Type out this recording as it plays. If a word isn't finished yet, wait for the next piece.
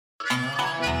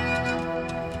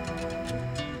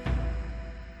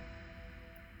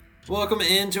Welcome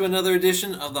into another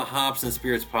edition of the Hops and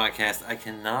Spirits podcast. I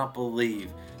cannot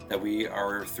believe that we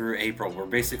are through April. We're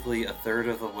basically a third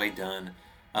of the way done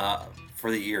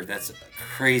for the year. That's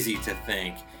crazy to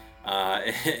think.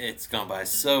 It's gone by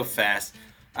so fast.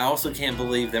 I also can't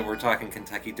believe that we're talking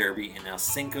Kentucky Derby and now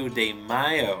Cinco de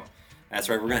Mayo. That's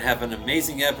right, we're going to have an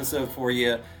amazing episode for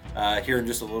you. Here in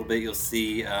just a little bit, you'll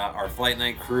see our Flight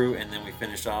Night crew, and then we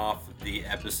finish off the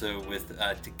episode with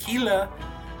tequila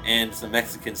and some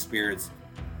Mexican spirits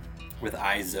with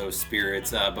Izo Spirits.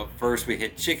 But first, we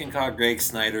hit Chicken Cock. Greg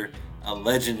Snyder, a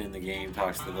legend in the game,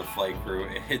 talks to the flight crew.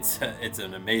 It's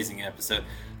an amazing episode.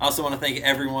 I also want to thank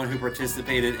everyone who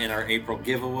participated in our April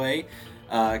giveaway.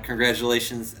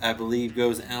 Congratulations, I believe,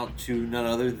 goes out to none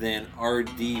other than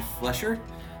R.D. Flesher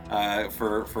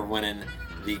for winning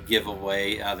the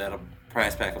giveaway. That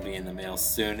prize pack will be in the mail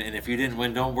soon. And if you didn't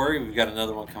win, don't worry. We've got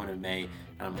another one coming in May.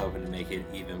 I'm hoping to make it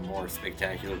even more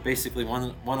spectacular. Basically,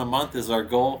 one a month is our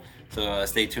goal. So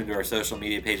stay tuned to our social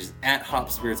media pages at Hop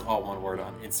Spirits, all one word,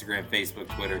 on Instagram, Facebook,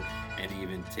 Twitter, and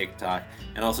even TikTok.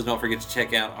 And also don't forget to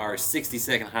check out our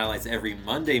 60-second highlights every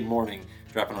Monday morning,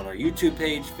 dropping on our YouTube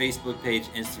page, Facebook page,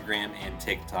 Instagram, and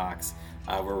TikToks,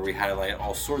 where we highlight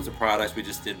all sorts of products. We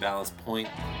just did Ballast Point,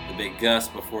 the Big Gus.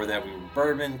 Before that, we were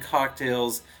bourbon,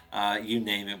 cocktails, you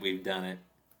name it, we've done it.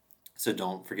 So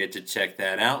don't forget to check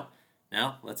that out.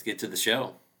 Now, let's get to the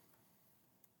show.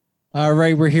 All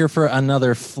right, we're here for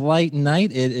another Flight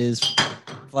Night. It is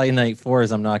Flight Night 4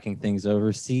 as I'm knocking things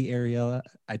over. See, Ariella,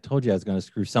 I told you I was going to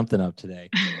screw something up today.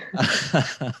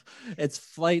 It's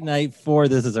Flight Night 4.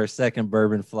 This is our second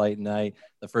bourbon flight night.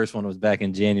 The first one was back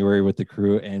in January with the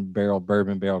crew and Barrel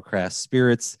Bourbon, Barrel Craft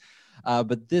Spirits.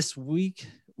 But this week,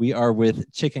 we are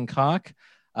with Chicken Cock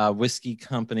Whiskey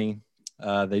Company.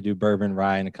 They do bourbon,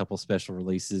 rye, and a couple special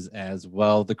releases as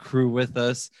well. The crew with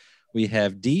us, we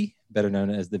have D, better known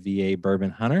as the VA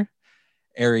Bourbon Hunter,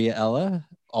 Ariella,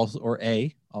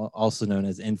 also known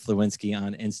as Influensky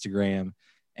on Instagram,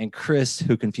 and Chris,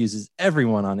 who confuses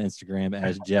everyone on Instagram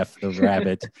as Jeff the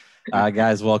Rabbit.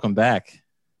 Guys, welcome back.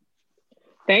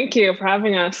 Thank you for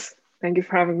having us. Thank you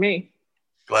for having me.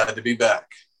 Glad to be back.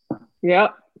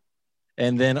 Yep.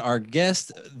 And then our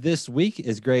guest this week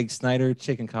is Greg Snyder,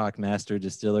 Chicken Cock Master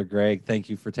Distiller. Greg, thank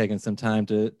you for taking some time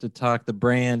to talk the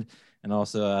brand and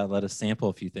also let us sample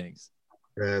a few things.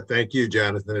 Thank you,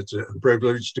 Jonathan. It's a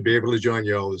privilege to be able to join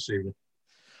you all this evening.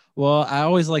 Well, I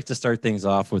always like to start things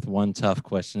off with one tough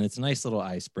question. It's a nice little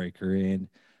icebreaker. And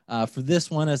for this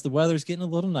one, as the weather's getting a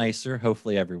little nicer,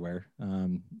 hopefully everywhere.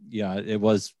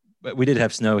 We did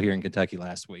have snow here in Kentucky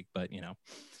last week, but,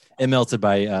 it melted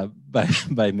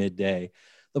by midday.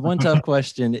 The one tough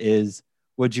question is,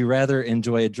 would you rather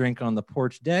enjoy a drink on the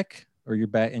porch deck or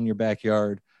in your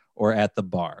backyard or at the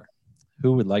bar?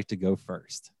 Who would like to go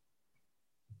first?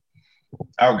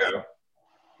 I'll go.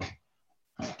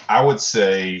 I would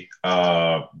say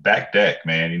back deck,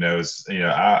 man.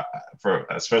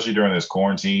 Especially during this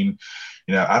quarantine,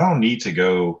 I don't need to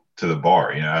go to the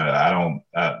bar.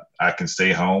 I can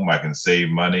stay home. I can save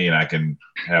money, and I can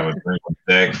have a drink on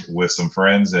deck with some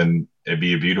friends, and it'd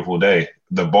be a beautiful day.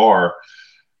 The bar,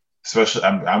 especially,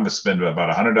 I'm gonna spend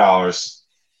about $100,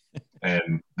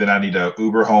 and then I need to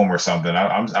Uber home or something.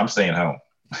 I'm staying home.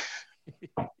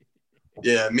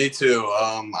 Yeah, me too.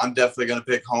 I'm definitely going to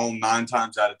pick home 9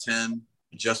 times out of 10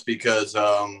 just because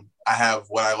I have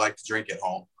what I like to drink at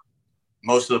home.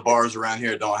 Most of the bars around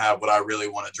here don't have what I really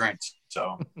want to drink.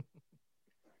 So,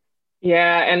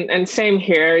 yeah, and same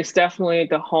here. It's definitely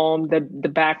the home, the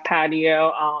back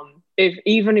patio.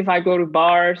 Even if I go to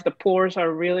bars, the pours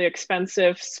are really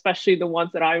expensive, especially the ones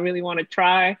that I really want to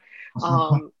try.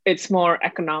 It's more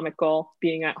economical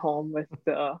being at home with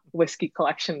the whiskey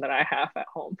collection that I have at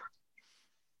home.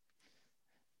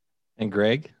 And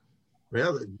Greg?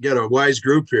 Well, got a wise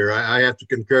group here. I have to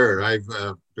concur. I've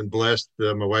been blessed.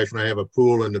 My wife and I have a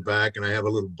pool in the back, and I have a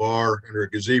little bar under a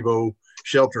gazebo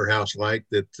shelter house like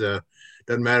that.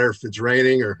 Doesn't matter if it's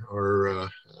raining or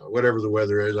whatever the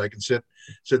weather is. I can sit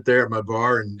there at my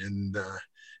bar and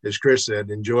as Chris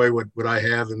said, enjoy what I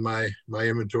have in my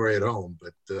inventory at home.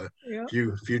 But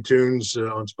few tunes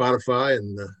on Spotify,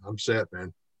 and I'm set,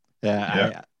 man.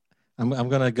 Yeah. I'm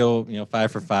gonna go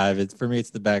 5 for 5. For me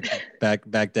it's the back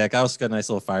deck. I also got a nice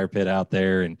little fire pit out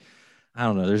there, and I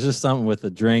don't know, there's just something with a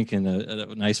drink and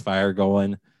a nice fire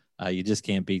going. You just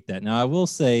can't beat that. Now I will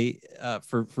say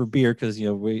for beer, because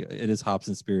it is Hops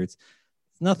and Spirits,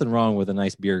 there's nothing wrong with a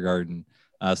nice beer garden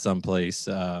someplace,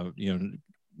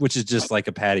 which is just like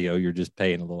a patio. You're just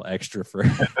paying a little extra for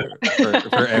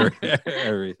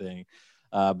everything.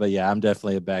 But yeah, I'm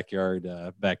definitely a backyard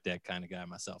back deck kind of guy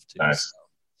myself too. Nice.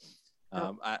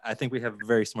 I think we have a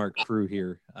very smart crew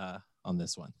here on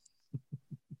this one.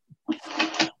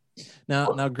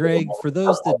 Now, Greg, for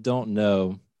those that don't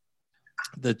know,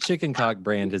 the Chicken Cock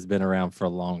brand has been around for a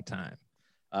long time,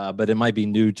 but it might be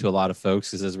new to a lot of folks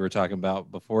because, as we were talking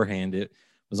about beforehand, it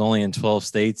was only in 12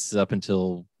 states up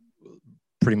until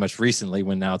pretty much recently,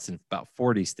 when now it's in about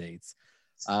 40 states.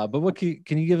 But what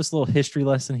can you give us a little history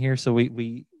lesson here so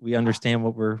we understand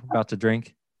what we're about to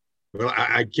drink? Well,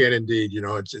 I can indeed.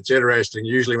 It's interesting.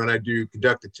 Usually when I do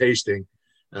conduct a tasting,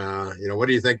 what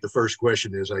do you think the first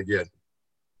question is I get?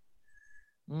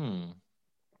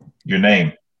 Your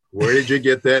name. Where did you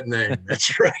get that name?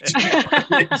 That's right.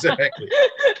 Exactly.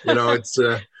 It's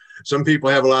some people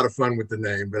have a lot of fun with the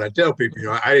name, but I tell people,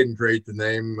 I didn't create the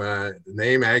name. The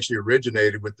name actually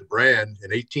originated with the brand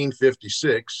in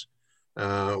 1856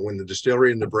 when the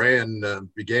distillery and the brand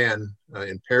began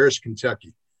in Paris, Kentucky.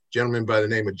 A gentleman by the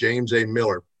name of James A.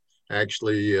 Miller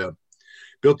actually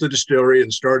built the distillery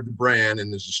and started the brand.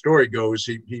 And as the story goes,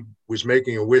 he was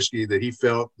making a whiskey that he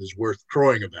felt was worth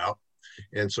crowing about.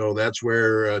 And so that's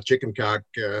where Chicken Cock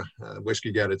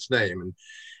whiskey got its name.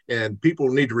 And people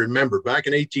need to remember, back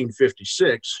in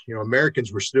 1856,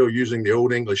 Americans were still using the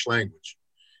Old English language.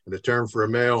 And the term for a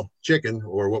male chicken,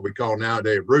 or what we call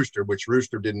nowadays a rooster, which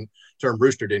rooster didn't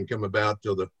come about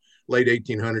till the late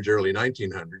 1800s, early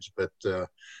 1900s. But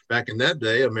back in that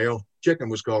day, a male chicken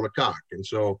was called a cock. And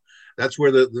so that's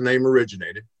where the name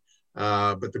originated.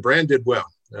 But the brand did well.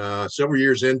 Several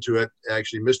years into it,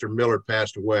 actually, Mr. Miller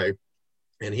passed away.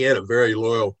 And he had a very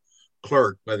loyal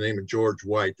clerk by the name of George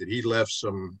White that he left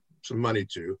some money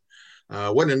to.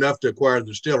 Wasn't enough to acquire the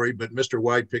distillery, but Mr.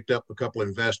 White picked up a couple of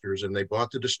investors and they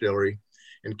bought the distillery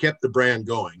and kept the brand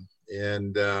going.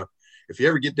 And if you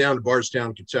ever get down to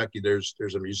Bardstown, Kentucky, there's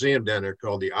a museum down there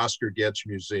called the Oscar Getz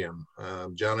Museum.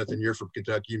 Jonathan, you're from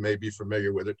Kentucky, you may be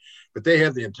familiar with it, but they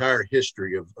have the entire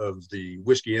history of the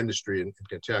whiskey industry in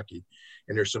Kentucky.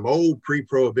 And there's some old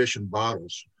pre-prohibition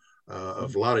bottles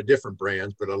of a lot of different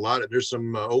brands, but there's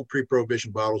some old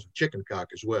pre-prohibition bottles of Chicken Cock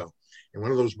as well. And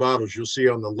one of those bottles you'll see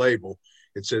on the label,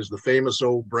 it says the famous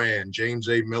old brand, James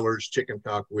A. Miller's Chicken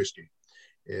Cock whiskey.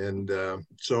 And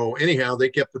so anyhow, they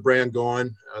kept the brand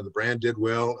going. The brand did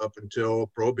well up until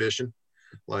Prohibition.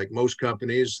 Like most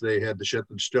companies, they had to shut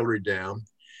the distillery down.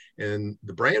 And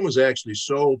the brand was actually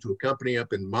sold to a company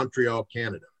up in Montreal,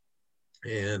 Canada.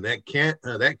 And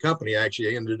that company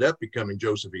actually ended up becoming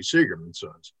Joseph E. Seagram &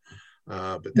 Sons.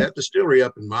 But that distillery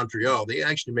up in Montreal, they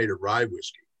actually made a rye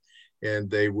whiskey.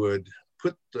 And they would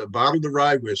put the bottle of the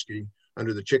rye whiskey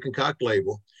under the Chicken Cock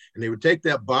label, and they would take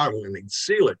that bottle and they'd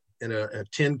seal it in a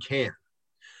tin can.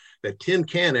 That tin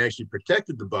can actually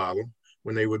protected the bottle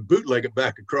when they would bootleg it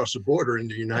back across the border in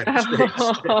the United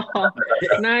States.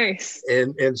 Nice.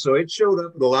 And so it showed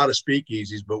up at a lot of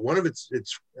speakeasies, but one of its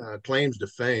claims to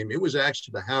fame, it was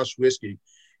actually the house whiskey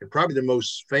and probably the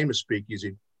most famous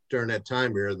speakeasy during that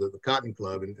time era, the Cotton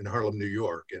Club in Harlem, New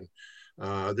York.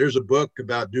 And there's a book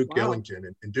about Duke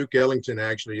Ellington, and Duke Ellington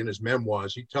actually in his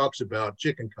memoirs, he talks about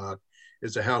Chicken Cock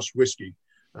as a house whiskey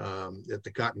at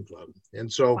the Cotton Club.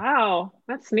 And so wow,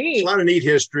 that's neat. It's a lot of neat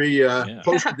history.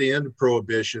 Close to the end of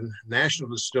Prohibition, National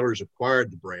Distillers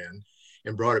acquired the brand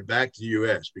and brought it back to the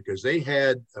U.S. because they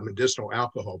had a medicinal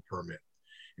alcohol permit.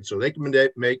 And so they can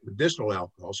make medicinal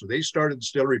alcohol. So they started the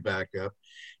distillery back up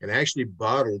and actually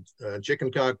bottled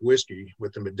Chicken Cock whiskey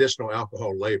with the medicinal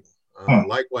alcohol label.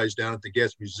 Likewise, down at the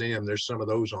Getz Museum, there's some of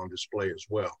those on display as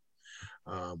well.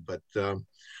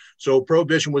 So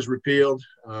Prohibition was repealed.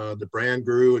 The brand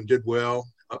grew and did well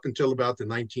up until about the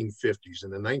 1950s. In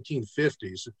the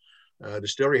 1950s,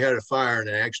 distillery had a fire and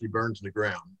it actually burned to the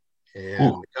ground.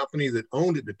 And the company that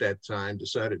owned it at that time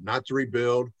decided not to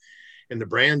rebuild, and the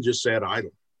brand just sat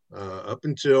idle up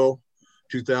until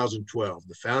 2012.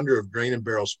 The founder of Grain and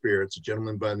Barrel Spirits, a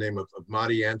gentleman by the name of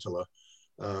Matti Antila,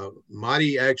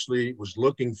 Matti actually was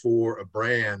looking for a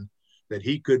brand that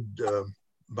he could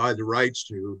buy the rights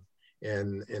to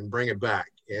and bring it back.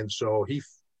 And so he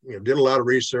did a lot of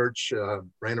research,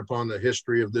 ran upon the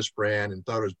history of this brand and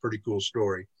thought it was a pretty cool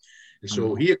story. And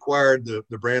so he acquired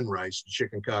the brand rights to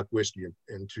Chicken Cock whiskey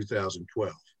in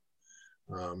 2012.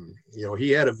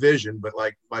 He had a vision, but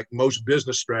like most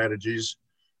business strategies,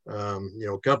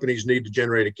 companies need to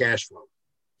generate a cash flow.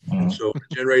 And so to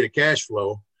generate a cash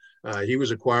flow, he was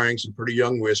acquiring some pretty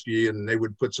young whiskey, and they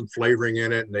would put some flavoring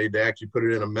in it, and they'd actually put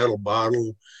it in a metal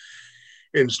bottle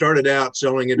and started out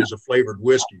selling it as a flavored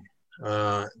whiskey.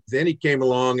 Then he came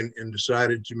along and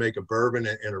decided to make a bourbon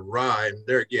and a rye. And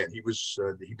there again, he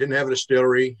didn't have a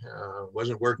distillery,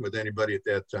 wasn't working with anybody at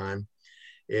that time.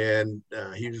 And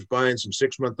he was buying some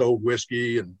 6-month-old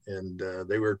whiskey, and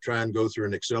they were trying to go through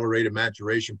an accelerated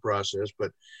maturation process.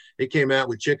 But it came out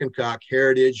with Chicken Cock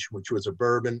Heritage, which was a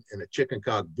bourbon, and a Chicken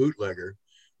Cock Bootlegger,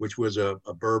 which was a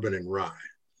bourbon and rye.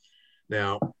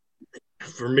 Now,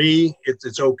 for me,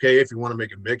 it's okay if you want to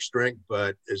make a mixed drink,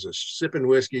 but as a sipping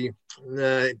whiskey,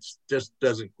 it just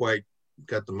doesn't quite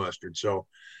cut the mustard. So,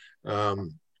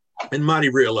 and Monty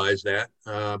realized that,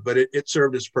 but it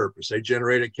served its purpose. They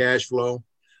generated cash flow.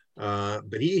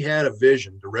 But he had a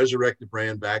vision to resurrect the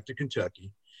brand back to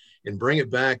Kentucky and bring it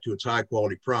back to its high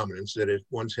quality prominence that it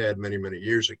once had many, many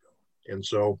years ago. And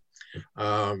so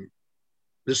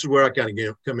this is where I kind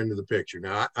of come into the picture.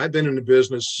 Now, I've been in the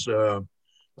business a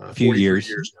few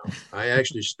years now. I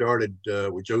actually started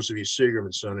with Joseph E. Seagram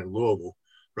and Son in Louisville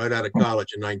right out of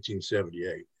college in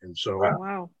 1978. And so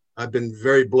Wow. I've been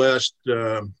very blessed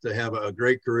to have a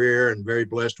great career, and very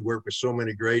blessed to work with so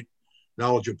many great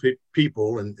knowledgeable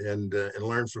people and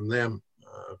learn from them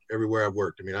everywhere I've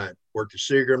worked. I mean, I worked at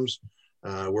Seagram's,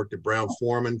 worked at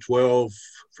Brown-Forman for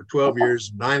 12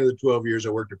 years. 9 of the 12 years I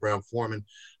worked at Brown-Forman,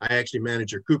 I actually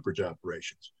managed their cooperage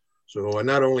operations. So I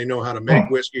not only know how to make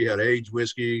whiskey, how to age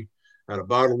whiskey, how to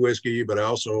bottle whiskey, but I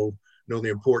also know the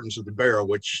importance of the barrel,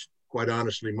 which quite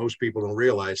honestly, most people don't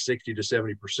realize 60 to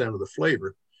 70% of the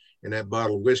flavor in that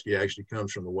bottle of whiskey actually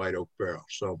comes from the white oak barrel.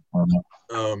 So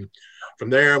from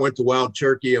there, I went to Wild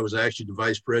Turkey. I was actually the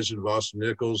vice president of Austin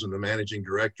Nichols and the managing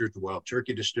director at the Wild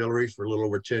Turkey Distillery for a little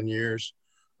over 10 years.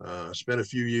 Spent a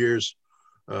few years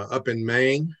up in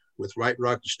Maine with White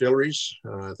Rock Distilleries.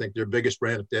 I think their biggest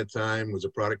brand at that time was a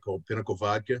product called Pinnacle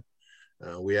Vodka.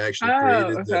 We actually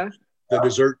created the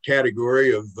dessert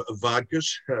category of vodkas.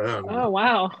 Oh,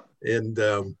 wow.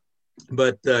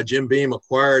 But Jim Beam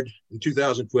acquired, in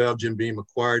 2012, Jim Beam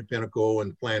acquired Pinnacle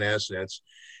and the plant assets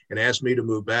and asked me to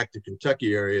move back to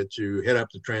Kentucky area to head up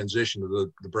the transition of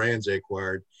the brands they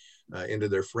acquired into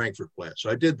their Frankfurt plant. So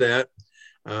I did that,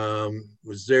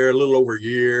 was there a little over a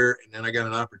year, and then I got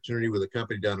an opportunity with a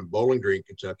company down in Bowling Green,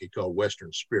 Kentucky called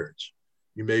Western Spirits.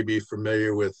 You may be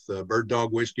familiar with Bird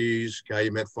Dog Whiskeys,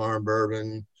 Calumet Farm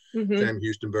Bourbon, Sam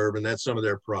Houston Bourbon. That's some of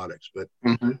their products. But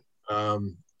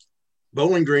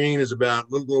Bowling Green is about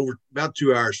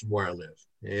 2 hours from where I live.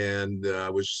 And I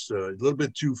was a little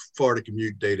bit too far to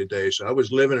commute day to day. So I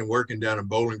was living and working down in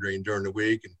Bowling Green during the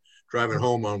week and driving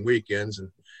home on weekends. And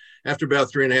after about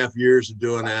 3.5 years of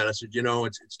doing that, I said,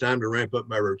 it's time to ramp up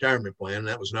my retirement plan. And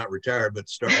that was not retire, but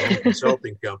to start my own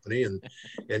consulting company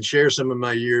and share some of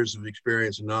my years of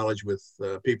experience and knowledge with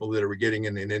people that are getting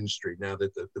in the industry now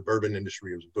that the bourbon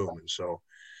industry was booming. So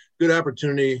good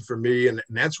opportunity for me. And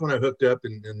that's when I hooked up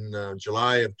in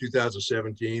July of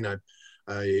 2017.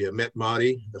 I met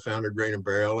Monty, the founder of Grain and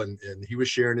Barrel, and he was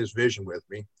sharing his vision with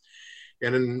me.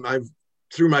 And then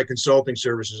through my consulting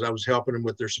services, I was helping him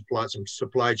with some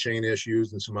supply chain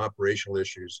issues and some operational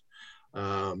issues.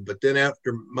 But then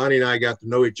after Monty and I got to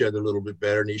know each other a little bit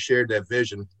better, and he shared that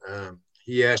vision,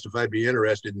 he asked if I'd be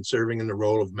interested in serving in the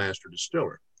role of master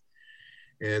distiller.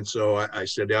 And so I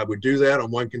said I would do that on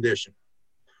one condition.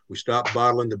 We stopped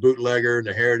bottling the bootlegger and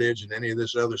the heritage and any of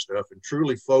this other stuff and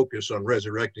truly focus on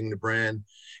resurrecting the brand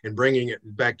and bringing it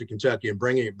back to Kentucky and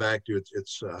bringing it back to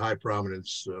its high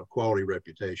prominence, quality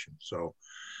reputation. So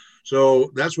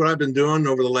that's what I've been doing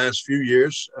over the last few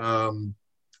years.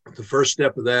 The first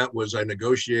step of that was I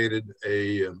negotiated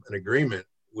an agreement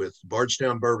with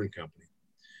Bardstown Bourbon Company.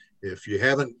 If you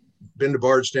haven't been to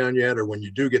Bardstown yet, or when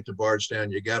you do get to Bardstown,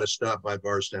 you got to stop by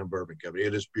Bardstown Bourbon Company.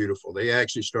 It is beautiful. They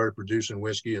actually started producing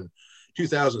whiskey in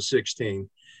 2016,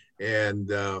 and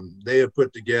they have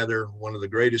put together one of the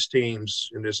greatest teams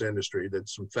in this industry.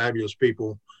 That's some fabulous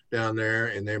people down there,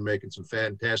 and they're making some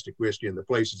fantastic whiskey, and the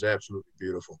place is absolutely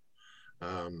beautiful.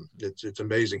 It's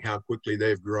amazing how quickly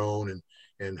they've grown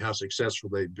and how successful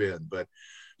they've been. But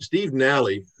Steve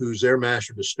Nally, who's their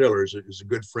master distiller, is a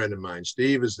good friend of mine.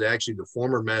 Steve is actually the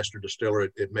former master distiller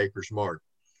at Maker's Mark.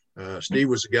 Steve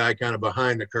was the guy kind of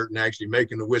behind the curtain, actually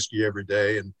making the whiskey every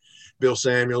day. And Bill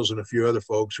Samuels and a few other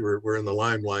folks were in the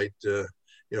limelight,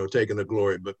 taking the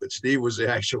glory. But Steve was the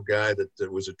actual guy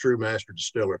that was a true master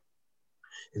distiller.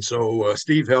 And so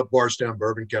Steve helped Bardstown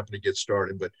Bourbon Company get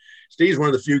started. But Steve's one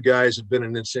of the few guys that have been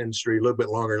in this industry a little bit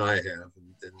longer than I have,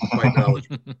 and quite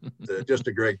knowledgeable. Just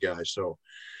a great guy. So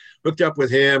hooked up with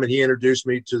him, and he introduced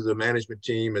me to the management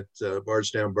team at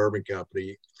Bardstown Bourbon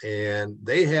Company. And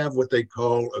they have what they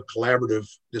call a collaborative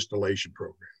distillation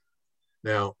program.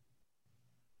 Now,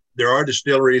 there are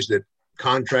distilleries that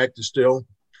contract distill.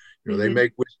 They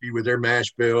make whiskey with their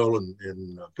mash bill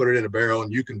and put it in a barrel,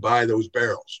 and you can buy those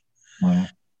barrels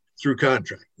through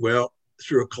contract. Well,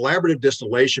 through a collaborative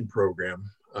distillation program,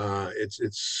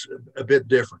 it's a bit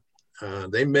different.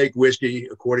 They make whiskey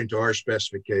according to our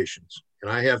specifications,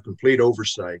 and I have complete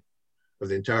oversight of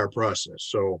the entire process.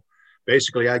 So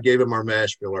basically, I gave them our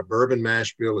mash bill. Our bourbon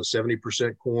mash bill is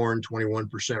 70% corn,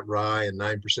 21% rye, and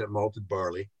 9% malted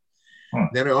barley.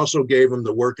 Then I also gave them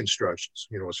the work instructions,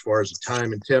 as far as the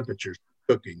time and temperature,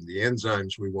 cooking, the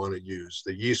enzymes we want to use,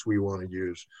 the yeast we want to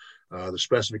use, the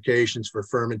specifications for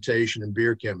fermentation and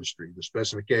beer chemistry, the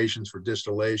specifications for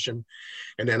distillation.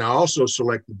 And then I also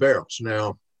select the barrels.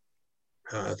 Now,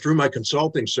 through my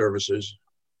consulting services,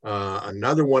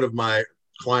 another one of my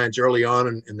clients early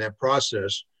on in that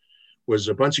process was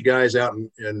a bunch of guys out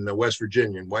in West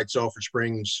Virginia, in White Sulphur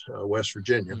Springs, West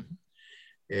Virginia.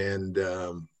 And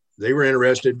they were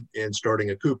interested in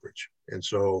starting a cooperage. And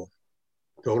so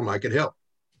I told them I could help.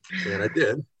 And I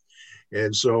did.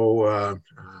 And so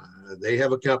they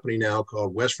have a company now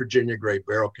called West Virginia Great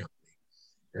Barrel Company.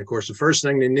 And of course, the first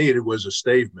thing they needed was a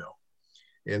stave mill.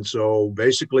 And so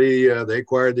basically they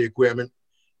acquired the equipment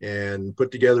and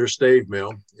put together a stave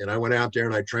mill. And I went out there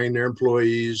and I trained their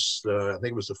employees. I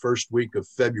think it was the first week of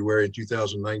February in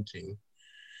 2019.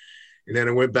 And then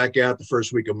I went back out the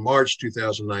first week of March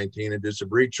 2019 and did some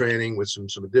retraining with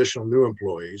some additional new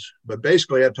employees. But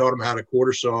basically, I taught them how to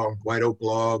quarter saw white oak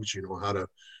logs, how to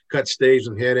cut staves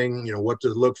and heading, what to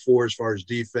look for as far as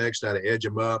defects, how to edge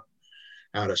them up,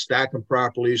 how to stack them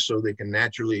properly so they can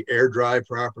naturally air dry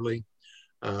properly.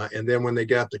 And then when they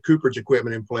got the cooperage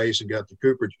equipment in place and got the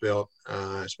cooperage built,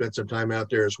 I spent some time out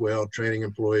there as well, training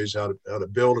employees how to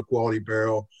build a quality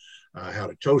barrel, how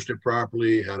to toast it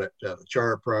properly, how to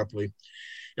char it properly.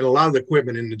 And a lot of the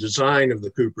equipment in the design of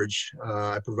the cooperage,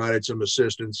 I provided some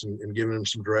assistance and giving them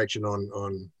some direction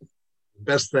on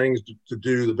best things to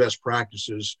do, the best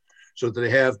practices, so that they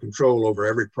have control over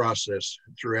every process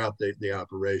throughout the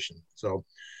operation. So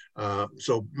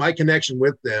my connection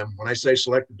with them, when I say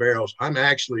select the barrels, I'm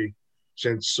actually,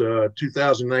 since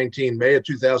 2019, May of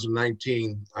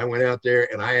 2019, I went out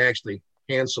there and I actually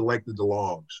hand selected the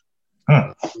logs.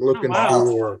 Looking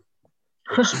for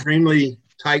extremely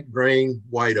tight grain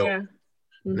white oak. Yeah.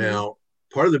 Mm-hmm. Now,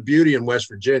 part of the beauty in West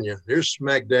Virginia, there's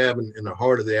smack dab in the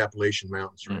heart of the Appalachian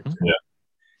Mountains right there.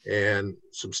 Yeah. And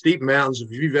some steep mountains.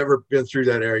 If you've ever been through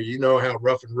that area, you know how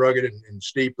rough and rugged and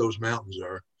steep those mountains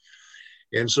are.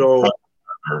 And so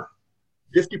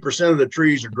 50% of the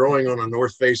trees are growing on a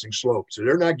north-facing slope. So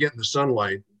they're not getting the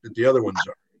sunlight that the other ones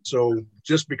are. So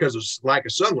just because of lack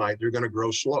of sunlight, they're going to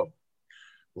grow slow.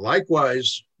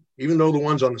 Likewise, even though the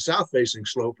ones on the south-facing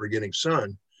slope are getting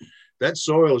sun, that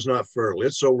soil is not fertile.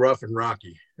 It's so rough and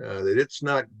rocky that it's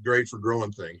not great for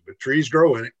growing things. But trees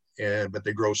grow in it, but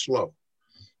they grow slow.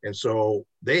 And so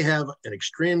they have an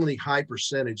extremely high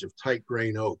percentage of tight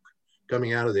grain oak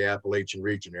coming out of the Appalachian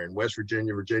region there in West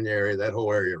Virginia, Virginia area, that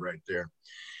whole area right there.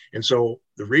 And so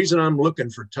the reason I'm looking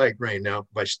for tight grain, now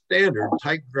by standard,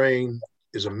 tight grain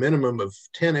is a minimum of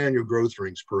 10 annual growth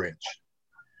rings per inch.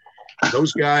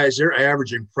 Those guys, they're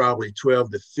averaging probably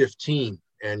 12 to 15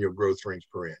 annual growth rings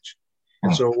per inch.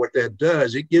 And so what that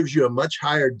does, it gives you a much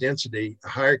higher density, a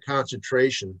higher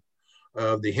concentration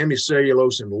of the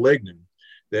hemicellulose and lignin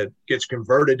that gets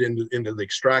converted into the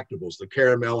extractables, the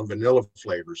caramel and vanilla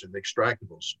flavors in the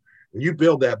extractables. When you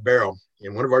build that barrel,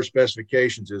 and one of our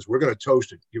specifications is we're going to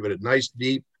toast it, give it a nice,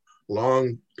 deep,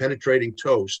 long, penetrating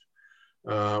toast,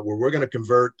 where we're going to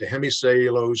convert the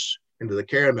hemicellulose into the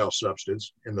caramel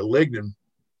substance and the lignin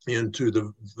into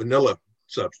the vanilla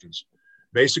substance.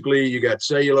 Basically, you got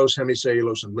cellulose,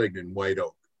 hemicellulose, and lignin, white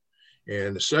oak.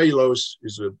 And the cellulose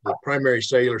is the primary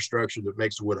cellular structure that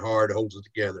makes the wood hard, holds it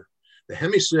together. The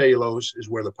hemicellulose is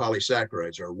where the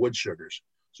polysaccharides are, wood sugars.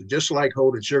 So just like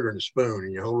holding sugar in a spoon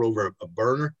and you hold over a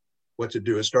burner, what to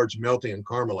do, it starts melting and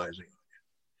caramelizing.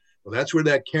 Well, that's where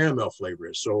that caramel flavor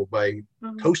is. So by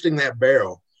toasting that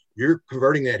barrel, you're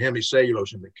converting that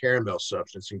hemicellulose into caramel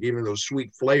substance and giving those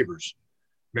sweet flavors.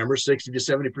 Remember, 60 to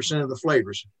 70% of the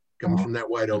flavors coming from that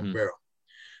white oak barrel.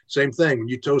 Same thing, when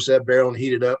you toast that barrel and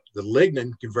heat it up, the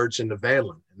lignin converts into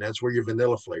vanillin, and that's where your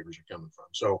vanilla flavors are coming from.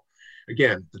 So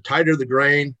again, the tighter the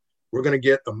grain, we're going to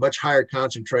get a much higher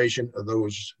concentration of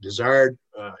those desired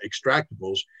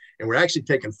extractables, and we're actually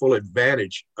taking full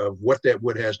advantage of what that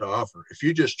wood has to offer. If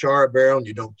you just char a barrel and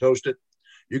you don't toast it,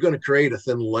 you're going to create a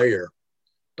thin layer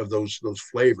of those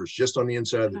flavors just on the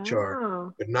inside of the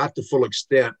char, but not the full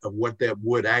extent of what that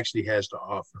wood actually has to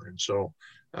offer. And so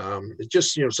it's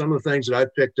just, some of the things that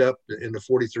I've picked up in the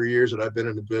 43 years that I've been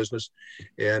in the business.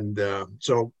 And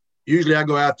so usually I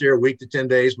go out there a week to 10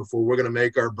 days before we're going to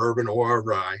make our bourbon or our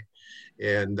rye.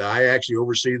 And I actually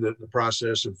oversee the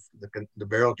process of the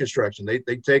barrel construction. They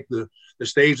take the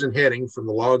staves and heading from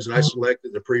the logs that I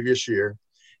selected the previous year,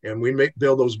 and we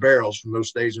build those barrels from those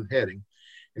stays and heading.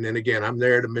 And then again, I'm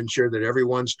there to make sure that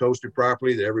everyone's toasted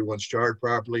properly, that everyone's charred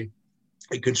properly,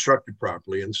 and constructed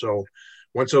properly. And so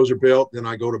once those are built, then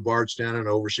I go to Bardstown and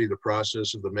oversee the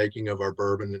process of the making of our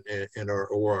bourbon and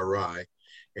our rye,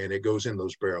 and it goes in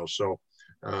those barrels. So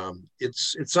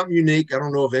it's something unique. I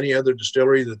don't know of any other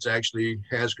distillery that's actually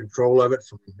has control of it,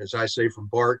 from, as I say, from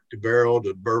bark to barrel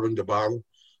to bourbon to bottle.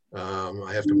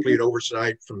 I have complete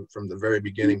oversight from the very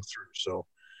beginning through. So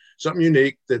something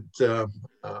unique that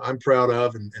I'm proud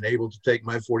of, and able to take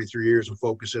my 43 years and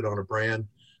focus it on a brand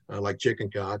like Chicken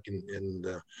Cock, and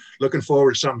looking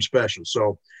forward to something special.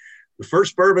 So the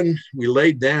first bourbon we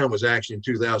laid down was actually in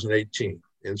 2018.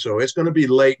 And so it's going to be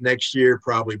late next year,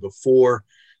 probably before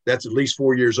that's at least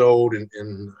 4 years old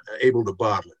and able to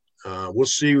bottle it. We'll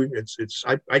see.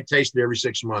 I taste it every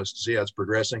 6 months to see how it's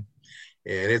progressing.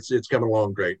 And it's coming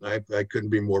along great. I couldn't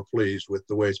be more pleased with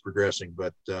the way it's progressing,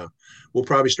 but we'll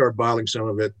probably start bottling some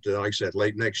of it, like I said,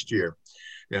 late next year.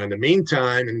 Now, in the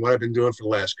meantime, and what I've been doing for the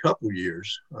last couple of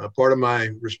years, part of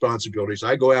my responsibilities,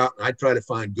 I go out and I try to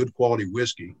find good quality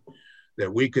whiskey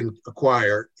that we can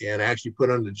acquire and actually put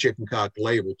under the Chicken Cock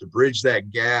label to bridge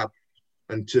that gap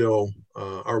until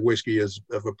our whiskey is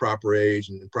of a proper age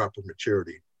and proper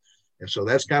maturity. And so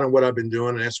that's kind of what I've been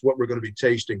doing, and that's what we're going to be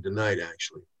tasting tonight,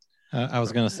 actually. I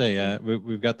was going to say,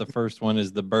 we've got the first one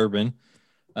is the bourbon.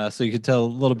 So you could tell a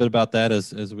little bit about that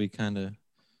as we kind of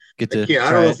get to. Yeah,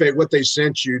 I don't know if what they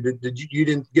sent you. You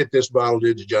didn't get this bottle,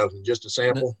 did you, Jonathan? Just a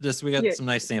sample? We got some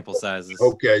nice sample sizes.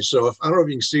 Okay, so I don't know if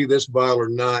you can see this bottle or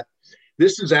not.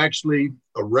 This is actually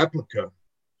a replica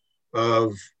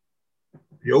of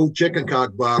the old Chicken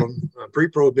Cock bottle,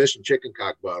 pre-Prohibition Chicken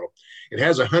Cock bottle. It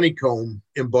has a honeycomb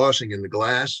embossing in the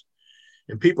glass.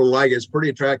 And people like it. It's a pretty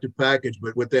attractive package,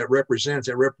 but what that represents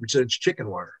chicken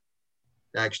wire,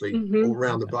 actually,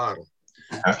 around the bottle.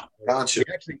 Gotcha.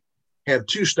 We actually have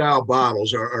two style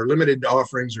bottles. Our limited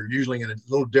offerings are usually in a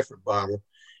little different bottle,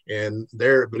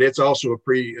 but it's also a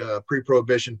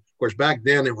pre-Prohibition. Of course, back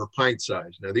then they were pint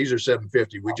size. Now these are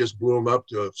 750. We just blew them up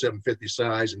to a 750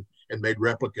 size and made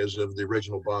replicas of the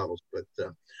original bottles. But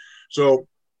so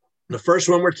the first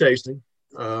one we're tasting,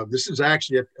 this is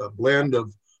actually a blend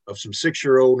of some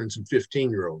 6-year-old and some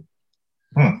 15-year-old.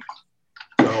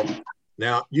 So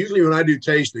now, usually when I do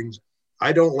tastings,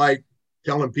 I don't like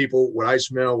telling people what I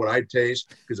smell, what I taste,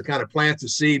 because it kind of plants a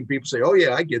seed and people say, oh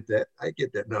yeah, I get that.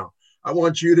 No, I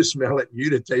want you to smell it, you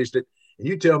to taste it, and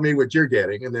you tell me what you're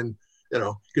getting. And then,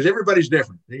 because everybody's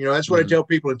different. That's what I tell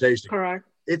people in tasting. Correct.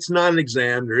 It's not an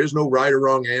exam. There is no right or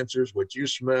wrong answers. What you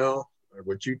smell or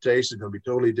what you taste is going to be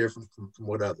totally different from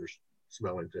what others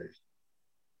smell and taste.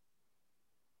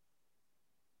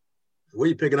 What are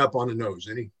you picking up on the nose?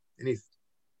 Any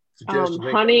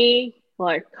suggestions? Honey,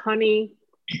 like honey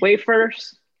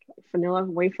wafers, vanilla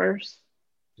wafers.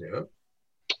 Yeah.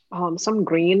 Some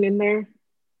green in there.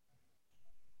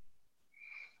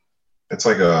 It's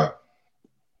like the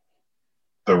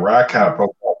rye kind of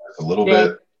profile a little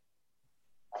bit.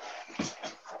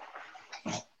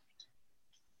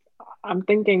 I'm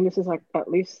thinking this is like at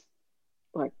least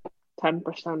like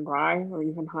 10% rye or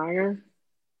even higher.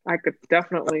 I could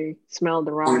definitely smell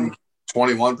the rye.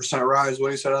 21% rye is what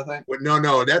he said, I think. Well,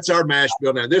 no, that's our mash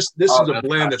bill. Now this is a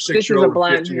blend of 6-year-old and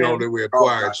 15-year-old that we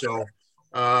acquired. So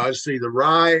let's see, the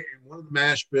rye, one of the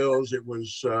mash bills, it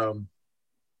was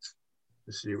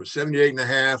it was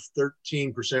 78.5,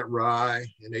 13% rye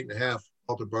and 8.5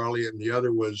 malted barley, and the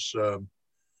other was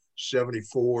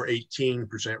 74,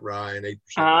 18% rye and 8%.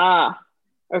 Ah,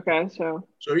 okay. So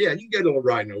yeah, you get a little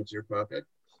rye notes here, Pop.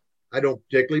 I don't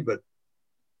particularly, but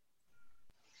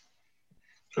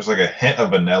there's like a hint of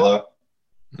vanilla,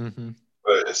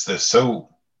 but it's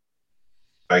so,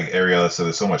 like Ariella said,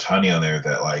 there's so much honey on there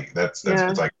that like it's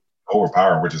like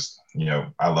overpowering. Which is,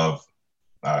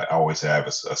 I always say I have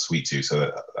a sweet tooth,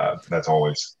 so that's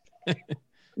always.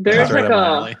 There's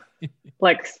like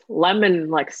like lemon,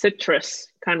 like citrus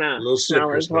kind of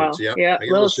smell as well. Notes, yeah,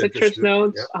 little citrus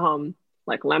notes,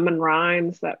 like lemon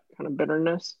rinds, that kind of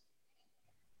bitterness.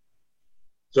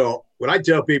 So when I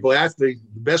tell people, the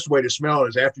best way to smell it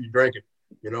is after you drink it.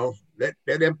 That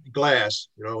empty glass,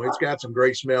 it's got some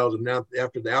great smells, and now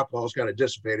after the alcohol's kind of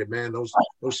dissipated, man, those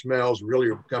smells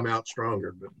really come out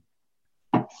stronger.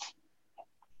 But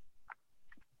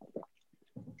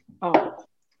oh.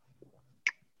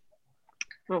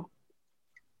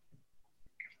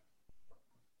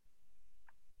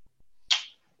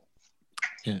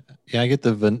 Yeah, I get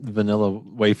the vanilla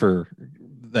wafer.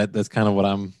 That's kind of what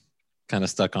I'm kind of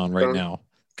stuck on right now.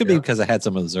 Could be because I had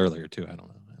some of those earlier too. I don't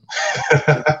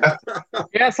know.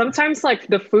 Yeah, sometimes like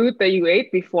the food that you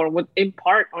ate before would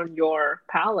impart on your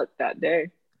palate that day.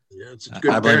 Yeah, it's a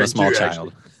good I blame a pairing small too,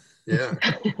 child. actually.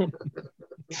 Yeah.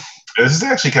 This is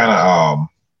actually kind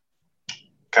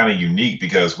of unique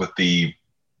because with the,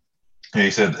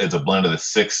 you said it's a blend of the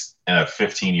 6 and a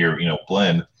 15-year,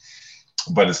 blend,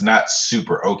 but it's not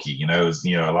super oaky.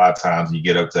 A lot of times you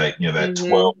get up to that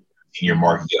 12 year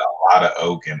mark, you get a lot of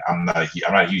oak, and I'm not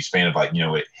a huge fan of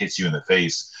it hits you in the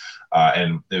face,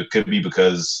 and it could be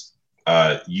because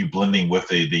you blending with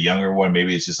the younger one.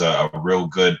 Maybe it's just a real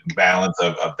good balance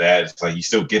of that. It's like you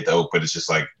still get the oak, but it's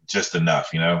just enough.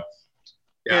 Yeah,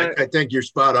 I think you're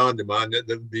spot on, Damon.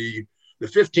 The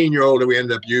 15-year-old that we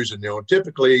end up using,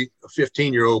 typically a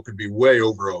 15-year-old could be way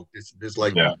over oak. It's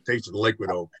like taste of the liquid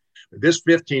oak. But this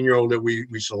 15-year-old that we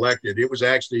selected, it was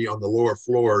actually on the lower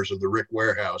floors of the Rick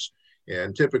warehouse,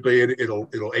 and typically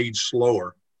it'll age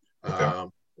slower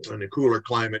in a cooler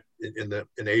climate in the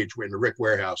Rick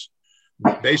warehouse.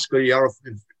 Basically, I don't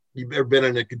know if you've ever been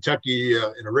in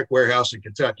a Rick warehouse in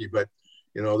Kentucky, but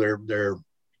they're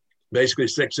basically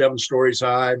 6-7 stories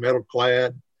high, metal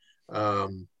clad.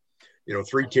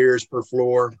 3 tiers per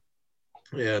floor.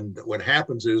 And what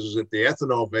happens is that the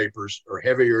ethanol vapors are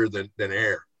heavier than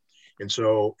air. And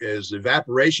so as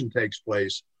evaporation takes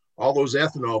place, all those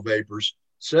ethanol vapors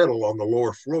settle on the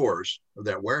lower floors of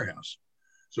that warehouse.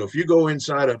 So if you go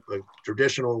inside a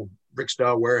traditional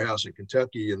brick-style warehouse in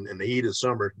Kentucky in the heat of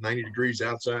summer, 90 degrees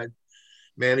outside,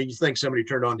 man, you think somebody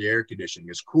turned on the air conditioning.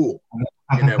 It's cool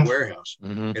in that warehouse.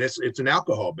 And it's an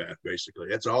alcohol bath, basically.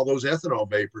 That's all those ethanol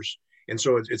vapors. And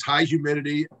so it's high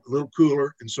humidity, a little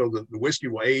cooler. And so the whiskey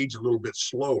will age a little bit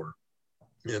slower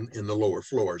in the lower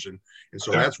floors. And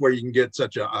so that's where you can get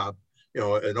such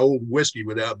an old whiskey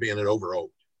without being an over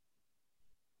oak.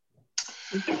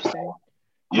 Interesting.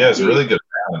 Yeah, it's really good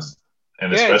balance.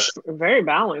 And especially it's very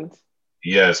balanced.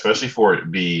 Yeah, especially for it to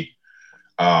be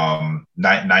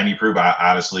 90 proof. I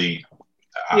honestly,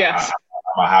 yes.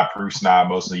 I'm a high proof snob.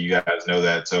 Most of you guys know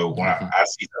that. So when I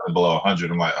see something below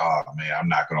 100, I'm like, oh man, I'm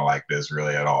not gonna like this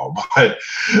really at all. But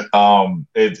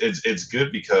it's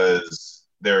good because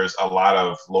there's a lot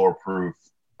of lower proof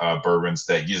bourbons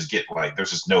that you just get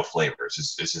there's just no flavor.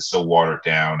 It's just so watered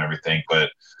down and everything. But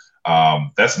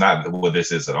that's not what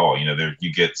this is at all.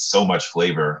 You get so much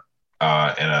flavor in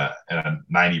a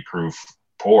 90 proof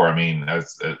pour. I mean,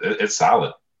 it's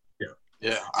solid.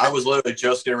 Yeah, I was literally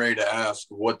just getting ready to ask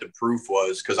what the proof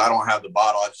was because I don't have the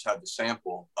bottle. I just have the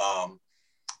sample.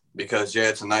 Because,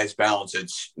 it's a nice balance.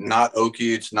 It's not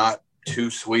oaky. It's not too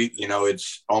sweet.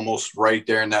 It's almost right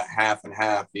there in that half and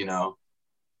half,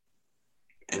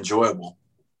 enjoyable.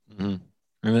 Thank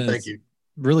you.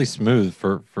 Really smooth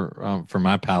for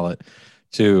my palate,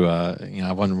 too.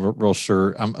 I wasn't real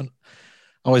sure. I'm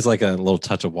always like a little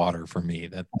touch of water for me.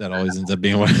 That always ends up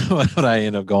being what I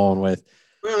end up going with.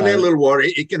 Well, that little water,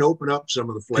 it can open up some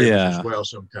of the flavors as well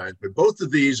sometimes. But both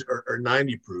of these are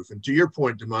 90 proof. And to your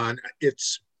point, Damon,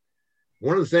 it's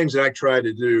one of the things that I try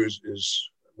to do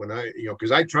is when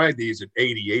because I tried these at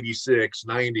 80, 86,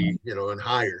 90, and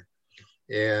higher.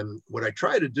 And what I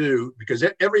try to do, because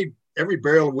every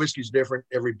barrel of whiskey is different,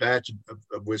 every batch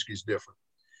of whiskey is different.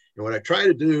 And what I try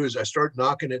to do is I start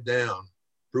knocking it down,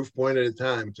 proof point at a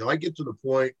time, until I get to the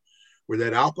point where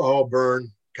that alcohol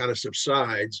burn kind of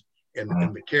subsides. And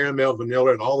the caramel,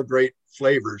 vanilla, and all the great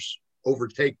flavors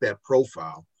overtake that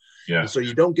profile. Yeah. And so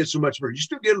you don't get so much. You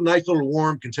still get a nice little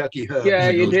warm Kentucky hub. Yeah,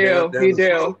 you do. You do.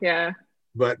 Throat. Yeah.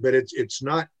 But it's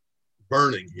not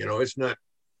burning. It's not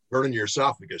burning your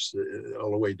esophagus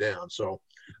all the way down. So,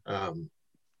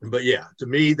 but yeah, to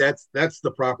me that's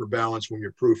the proper balance when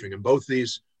you're proofing. And both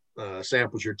these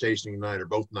samples you're tasting tonight are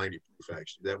both 90 proof.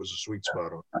 Actually, that was a sweet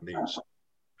spot on these.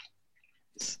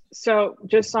 So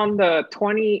just on the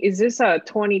 20, is this a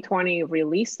 2020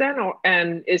 release then,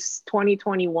 and is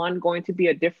 2021 going to be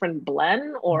a different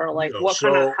blend, or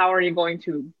how are you going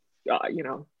to,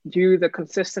 do the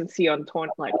consistency on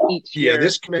each year? Yeah,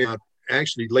 this came out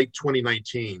actually late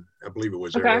 2019, I believe it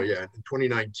was. Okay. In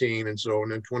 2019, and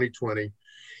then 2020,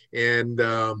 and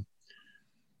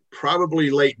probably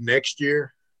late next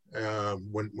year.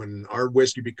 When our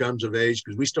whiskey becomes of age,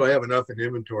 because we still have enough in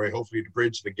inventory, hopefully, to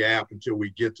bridge the gap until we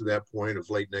get to that point of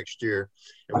late next year,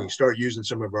 and we can start using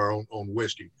some of our own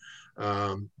whiskey.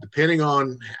 Depending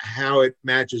on how it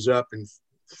matches up and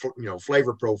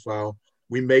flavor profile,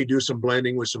 we may do some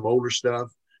blending with some older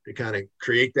stuff to kind of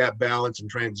create that balance and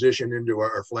transition into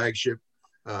our flagship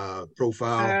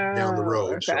profile down the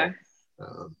road. Okay.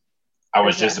 I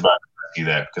was just about to ask you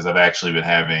that because I've actually been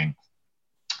having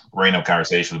random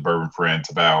conversation with bourbon friends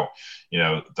about,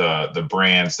 the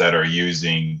brands that are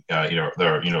using,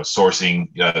 they're, sourcing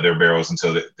their barrels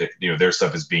until their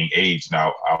stuff is being aged.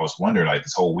 Now, I was wondering, like,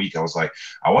 this whole week, I was like,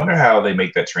 I wonder how they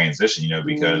make that transition,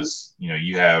 because,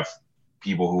 you have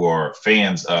people who are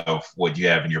fans of what you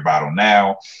have in your bottle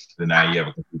now, then now you have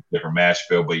a completely different mash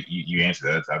bill, but you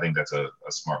answer that. I think that's a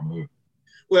smart move.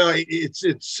 Well, it's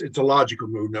a logical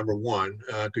move, number one,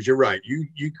 because you're right.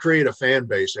 You create a fan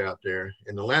base out there,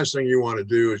 and the last thing you want to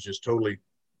do is just totally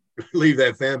leave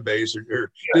that fan base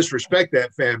or disrespect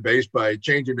that fan base by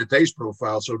changing the taste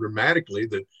profile so dramatically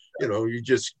that you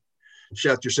just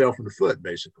shot yourself in the foot,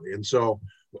 basically. And so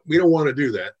we don't want to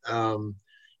do that.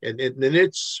 And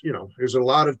it's there's a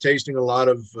lot of tasting, a lot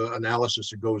of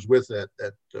analysis that goes with that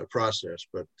process.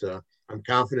 But I'm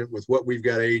confident with what we've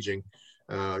got aging.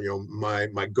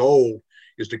 My goal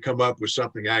is to come up with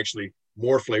something actually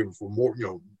more flavorful, more,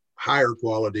 higher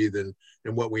quality than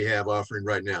what we have offering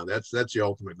right now. That's the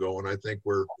ultimate goal. And I think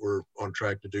we're on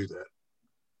track to do that.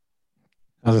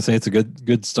 I was gonna say it's a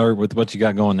good start with what you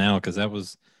got going now. Cause that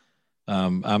was,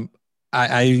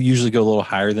 I usually go a little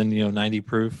higher than, 90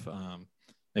 proof.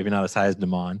 Maybe not as high as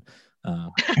Damon.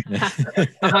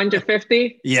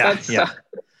 150. Yeah.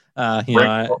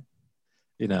 But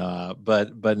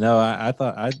no, I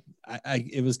thought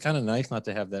it was kind of nice not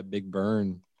to have that big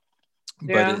burn,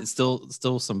 but it's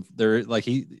still some there. Like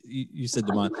you said,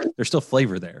 Damon, there's still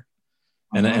flavor there,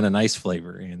 and a nice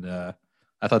flavor, and I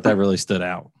thought that really stood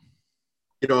out.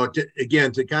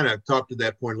 To kind of talk to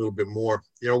that point a little bit more,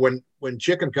 when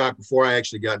Chicken Cock, before I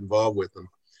actually got involved with them,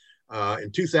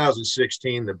 in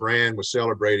 2016, the brand was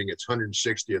celebrating its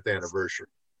 160th anniversary,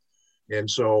 and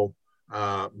so.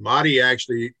 Madi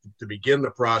actually, to begin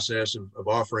the process of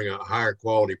offering a higher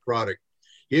quality product,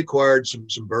 he acquired some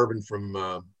bourbon from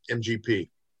MGP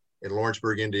in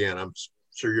Lawrenceburg, Indiana. I'm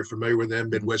sure you're familiar with them,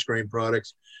 Midwest Grain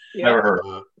Products. Yeah.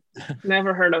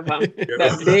 Never heard of them.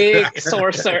 That big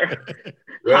sourcer.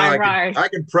 Well, I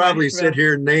can probably sit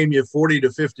here and name you 40 to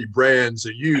 50 brands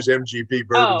that use MGP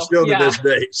bourbon to this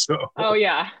day. So. Oh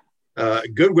yeah.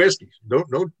 Good whiskey.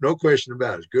 No question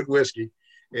about it. It's good whiskey.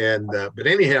 And but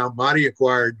anyhow, Madi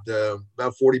acquired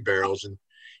about 40 barrels, and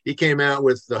he came out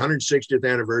with the 160th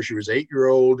anniversary. It was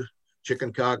 8-year-old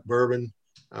Chicken Cock bourbon,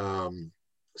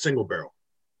 single barrel,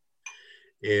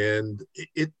 and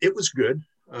it was good,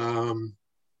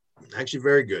 actually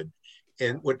very good.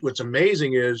 And what's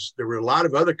amazing is there were a lot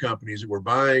of other companies that were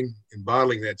buying and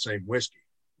bottling that same whiskey.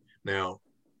 Now,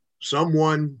 some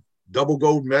won double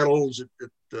gold medals at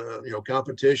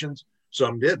competitions,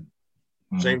 some didn't.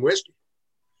 Same whiskey.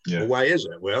 Yeah. Well, why is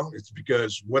that? Well, it's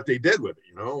because what they did with it.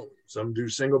 Some do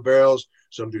single barrels,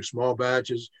 some do small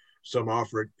batches, some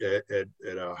offer it at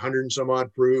 100 and some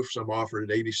odd proof, some offer it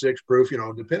at 86 proof.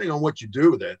 Depending on what you do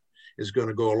with that is going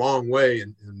to go a long way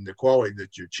in the quality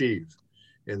that you achieve.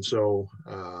 And so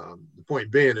the point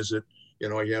being is that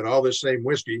you had all this same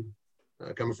whiskey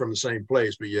coming from the same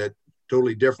place, but yet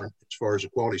totally different as far as the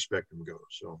quality spectrum goes.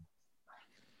 So.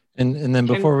 And then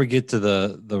before we get to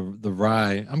the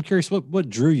rye, I'm curious what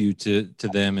drew you to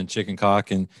them and Chicken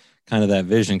Cock and kind of that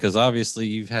vision, because obviously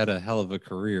you've had a hell of a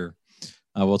career.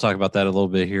 We'll talk about that a little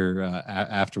bit here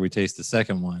after we taste the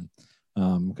second one,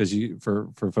 because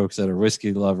for folks that are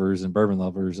whiskey lovers and bourbon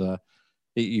lovers,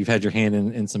 you've had your hand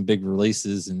in some big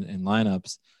releases and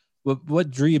lineups.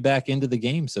 What drew you back into the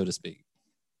game, so to speak?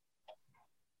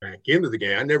 Back into the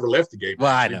game. I never left the game.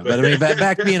 Well, I know, but I mean,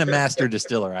 back being a master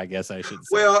distiller, I guess I should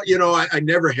say. Well, I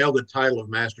never held the title of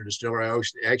master distiller. I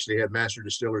actually had master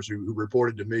distillers who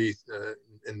reported to me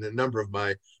in a number of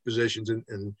my positions.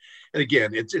 And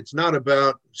again, it's not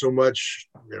about so much,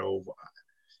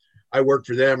 I work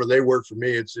for them or they work for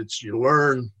me. It's you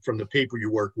learn from the people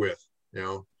you work with.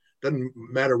 Doesn't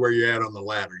matter where you're at on the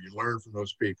ladder. You learn from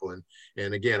those people.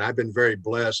 And again, I've been very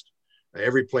blessed.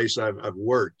 Every place I've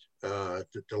worked. To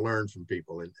learn from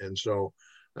people. And so,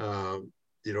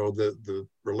 the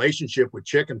relationship with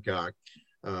Chicken Cock,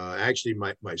 actually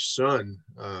my son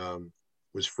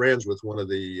was friends with one of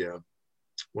the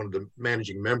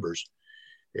managing members,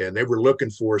 and they were looking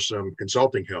for some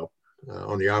consulting help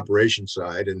on the operation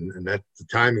side. And that the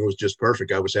timing was just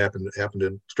perfect. I was happened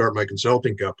to start my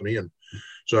consulting company. And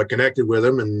so I connected with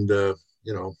him and,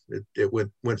 it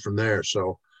went from there.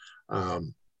 So,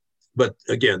 but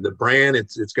again, the brand,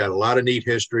 it's got a lot of neat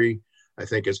history. I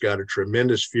think it's got a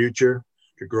tremendous future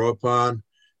to grow upon.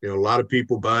 A lot of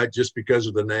people buy it just because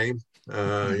of the name,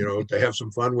 to have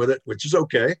some fun with it, which is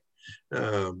okay.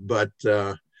 But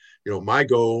my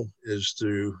goal is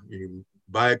to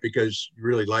buy it because you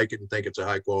really like it and think it's a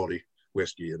high quality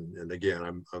whiskey. And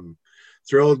again, I'm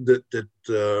thrilled that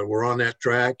we're on that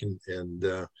track. And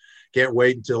can't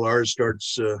wait until ours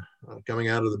starts coming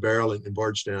out of the barrel in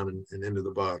Bardstown and into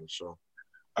the bottle. So.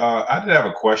 I did have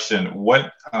a question.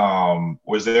 What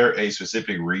was there a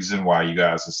specific reason why you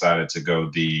guys decided to go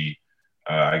the,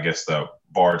 I guess the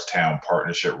Bardstown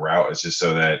partnership route? It's just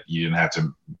so that you didn't have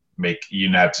to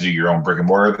do your own brick and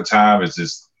mortar at the time. It's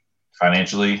just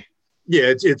financially.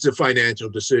 Yeah, it's a financial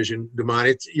decision, Damon.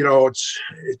 It's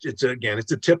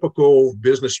a typical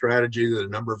business strategy that a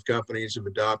number of companies have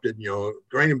adopted.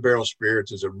 Grain and Barrel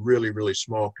Spirits is a really, really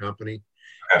small company,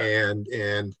 and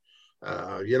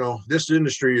this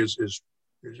industry is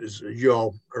as you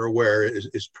all are aware,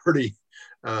 is pretty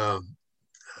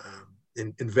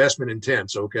investment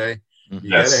intense. Okay, you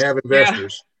got to have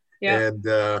investors, and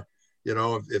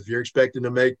if you're expecting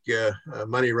to make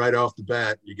money right off the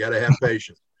bat, you got to have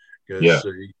patience. Because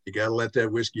you got to let that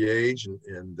whiskey age,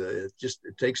 and it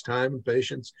takes time and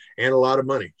patience and a lot of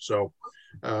money. So,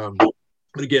 but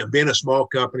again, being a small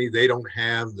company, they don't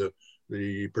have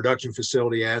the production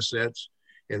facility assets,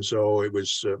 and so it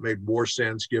was made more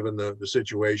sense given the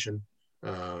situation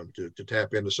to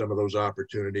tap into some of those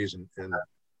opportunities. And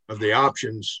of the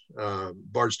options,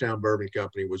 Bardstown Bourbon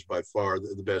Company was by far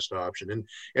the best option.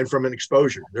 And from an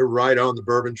exposure, they're right on the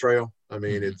Bourbon Trail. I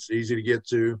mean, it's easy to get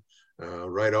to.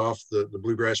 Right off the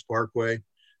Bluegrass Parkway,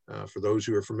 for those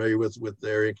who are familiar with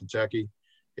the area in Kentucky,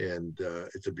 and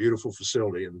it's a beautiful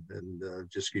facility, and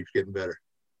just keeps getting better.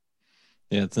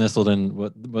 Yeah, it's nestled in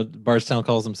what Bardstown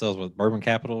calls themselves, Bourbon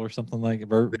Capital or something like it.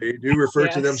 They do refer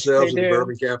to themselves as the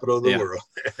Bourbon Capital of the world.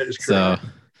 That is correct.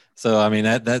 So I mean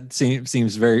that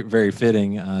seems very, very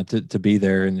fitting to be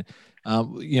there, and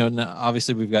now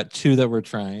obviously we've got two that we're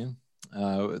trying.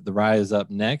 The rye is up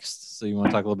next, so you want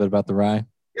to talk a little bit about the rye?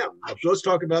 Yeah, so let's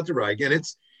talk about the rye. Again,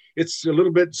 it's a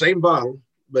little bit same bottle,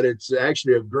 but it's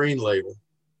actually a green label.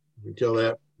 You can tell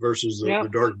that versus the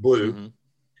dark blue. Mm-hmm.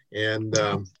 And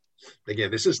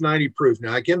again, this is 90 proof.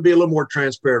 Now, I can be a little more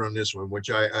transparent on this one, which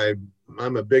I'm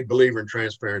a big believer in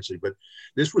transparency. But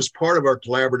this was part of our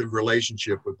collaborative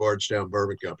relationship with Bardstown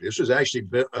Bourbon Company. This was actually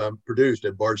produced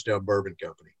at Bardstown Bourbon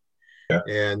Company. Yeah.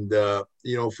 And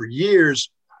for years,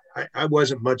 I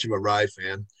wasn't much of a rye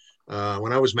fan.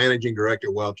 When I was managing director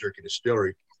at Wild Turkey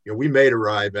Distillery, we made a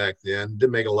rye back then,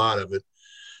 didn't make a lot of it,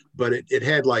 but it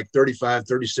had like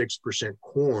 36%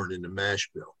 corn in the mash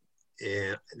bill.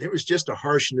 And there was just a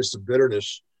harshness of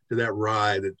bitterness to that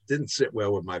rye that didn't sit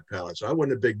well with my palate. So I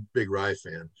wasn't a big rye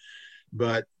fan.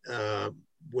 But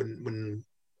when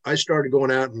I started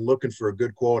going out and looking for a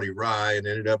good quality rye and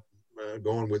ended up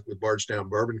going with Bardstown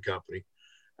Bourbon Company,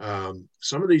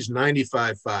 some of these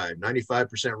 95%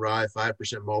 rye,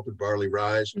 5% malted barley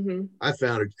ryes, I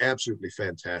found it absolutely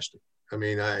fantastic. I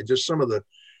mean, just some of the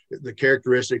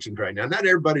characteristics and dry. Now, not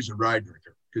everybody's a rye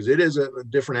drinker because it is a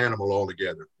different animal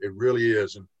altogether. It really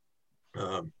is.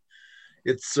 And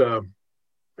it's,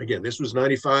 again, this was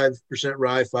 95%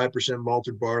 rye, 5%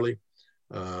 malted barley.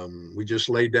 We just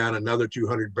laid down another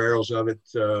 200 barrels of it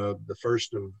the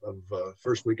first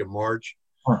week of March.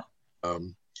 Huh.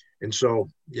 And so,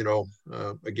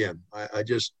 again, I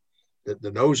just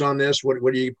the nose on this. What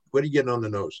are you getting on the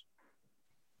nose?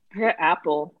 I got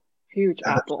apple, huge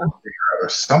apple.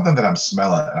 There's something that I'm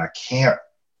smelling, and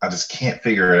I just can't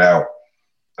figure it out.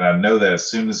 And I know that as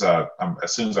soon as I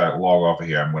log off of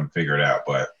here, I'm going to figure it out.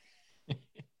 But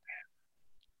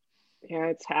yeah,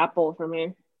 it's apple for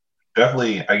me.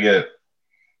 Definitely, I get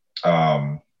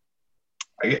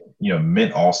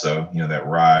mint also. That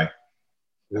rye.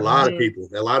 A lot of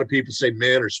people say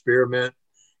mint or spearmint.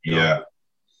 Yeah.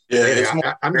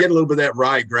 I'm getting a little bit of that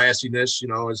rye grassiness,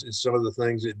 is some of the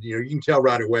things that, you can tell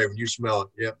right away when you smell it.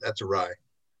 Yep, that's a rye.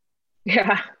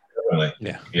 Yeah.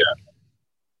 Definitely. Yeah.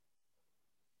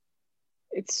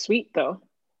 It's sweet though.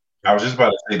 I was just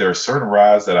about to say there are certain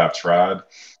ryes that I've tried,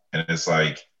 and it's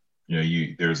like,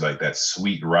 there's like that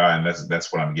sweet rye, and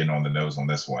that's what I'm getting on the nose on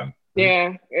this one.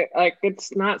 Yeah,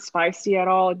 it's not spicy at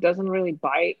all. It doesn't really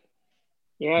bite.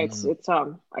 Yeah, it's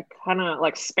I kind of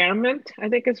like spearmint. I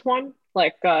think it's one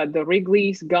like the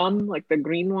Wrigley's gum, like the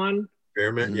green one.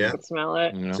 Spearmint, yeah. I can smell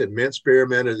it. Yeah. Said mint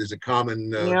spearmint is a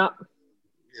common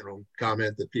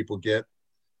comment that people get.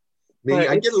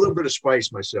 I get a little bit of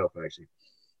spice myself actually.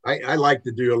 I like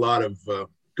to do a lot of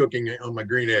cooking on my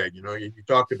green egg. You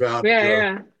talked about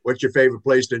what's your favorite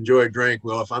place to enjoy a drink.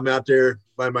 Well, if I'm out there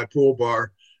by my pool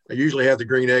bar, I usually have the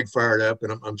green egg fired up,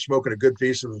 and I'm smoking a good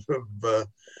piece of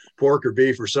pork or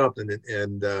beef or something.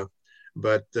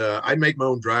 But I make my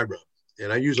own dry rub,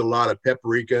 and I use a lot of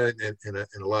paprika and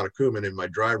a lot of cumin in my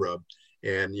dry rub.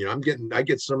 And I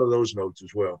get some of those notes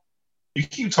as well. You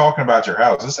keep talking about your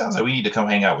house. It sounds like we need to come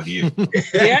hang out with you.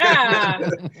 Yeah,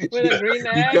 with a green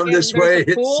egg. You come this and way.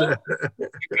 there's a pool.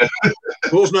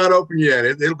 Pool's not open yet.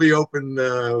 It'll be open,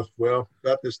 well,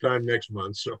 about this time next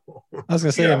month. So I was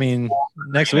gonna say, Yeah. I mean,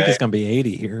 next week it's gonna be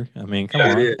 80 here. I mean, come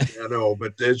on. it is. I know,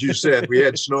 but as you said, we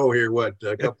had snow here.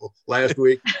 A couple last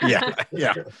week. Yeah,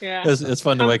 yeah. Yeah. It's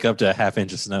fun to wake up to a half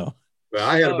inch of snow. Well,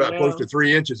 I had Oh, about no. close to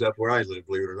 3 inches up where I live,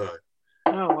 believe it or not.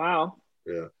 Oh wow.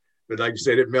 Yeah, but like you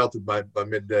said, it melted by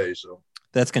midday. So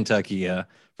That's Kentucky.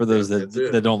 For those That's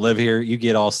it. that don't live here, you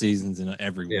get all seasons in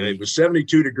every yeah, week. it was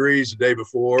 72 degrees the day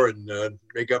before, and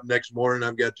make up next morning,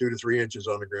 I've got 2 to 3 inches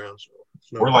on the ground. So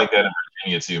it's We're like that in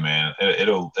Virginia too, man.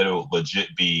 It'll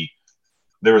legit be.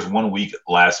 There was 1 week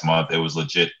last month. It was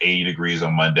legit 80 degrees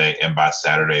on Monday, and by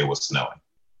Saturday it was snowing.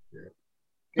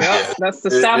 Yeah, that's the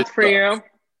South for you.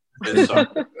 It's,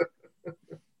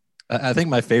 I think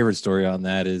my favorite story on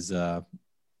that is it was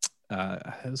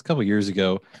a couple years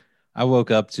ago. I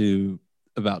woke up to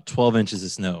about 12 inches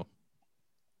of snow.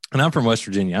 And I'm from West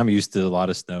Virginia. I'm used to a lot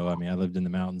of snow. I mean, I lived in the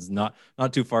mountains, not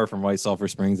too far from White Sulphur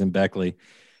Springs and Beckley.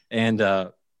 And,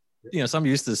 so I'm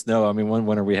used to snow. I mean, one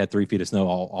winter we had 3 feet of snow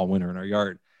all winter in our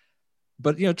yard.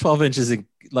 But, 12 inches in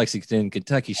Lexington,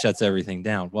 Kentucky shuts everything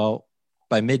down. Well,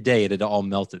 by midday, it had all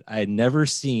melted. I had never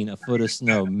seen a foot of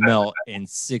snow melt in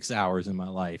 6 hours in my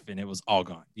life, and it was all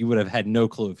gone. You would have had no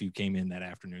clue if you came in that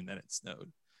afternoon that it snowed.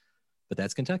 But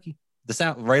that's Kentucky. The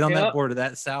South, right on that border,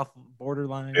 that South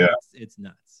borderline. Yeah. It's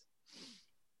nuts.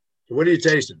 So what are you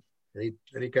tasting?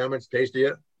 Any comments? Tasty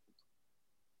yet?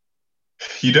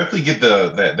 You definitely get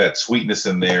that sweetness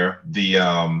in there.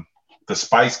 The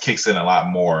spice kicks in a lot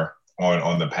more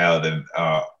on the palate than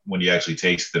when you actually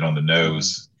taste it on the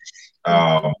nose.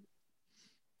 A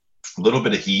little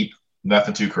bit of heat,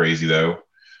 nothing too crazy though.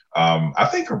 I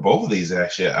think for both of these,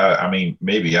 actually, I mean,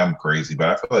 maybe I'm crazy, but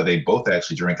I feel like they both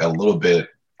actually drink a little bit.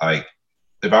 Like,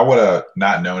 if I would have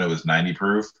not known it was 90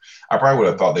 proof, I probably would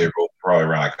have thought they were both probably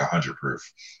around like 100 proof.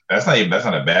 That's not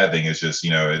a bad thing. It's just,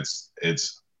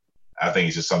 I think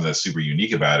it's just something that's super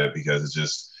unique about it, because it's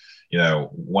just,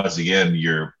 once again,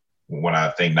 when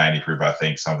I think 90 proof, I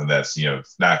think something that's,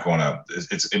 it's not going to,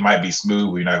 it might be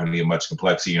smooth, but you're not going to get much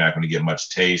complexity. You're not going to get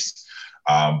much taste.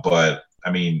 But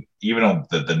I mean, even on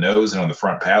the nose and on the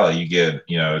front palate, you get,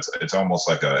 it's almost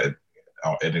like an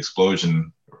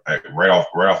explosion right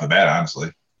off the bat,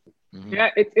 honestly. Mm-hmm.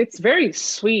 Yeah, it's very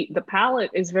sweet. The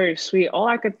palate is very sweet. All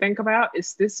I could think about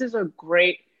is this is a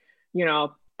great,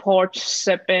 porch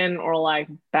sipping or like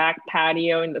back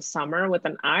patio in the summer with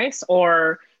an ice,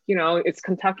 or it's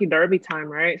Kentucky Derby time,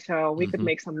 right? So we could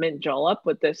make some mint julep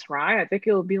with this rye. I think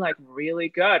it will be like really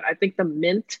good. I think the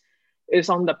mint is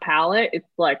on the palate. It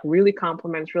like really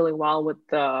complements really well with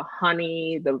the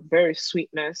honey, the very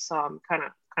sweetness, kind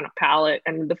of palate,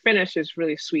 and the finish is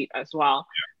really sweet as well.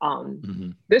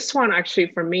 This one actually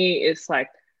for me is like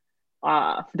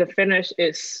the finish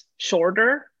is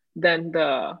shorter than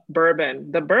the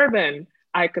bourbon. The bourbon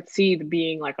I could see it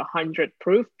being like 100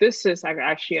 proof. This is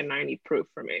actually a 90 proof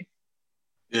for me.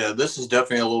 Yeah, this is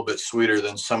definitely a little bit sweeter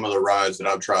than some of the ryes that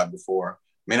I've tried before.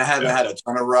 I mean, I haven't had a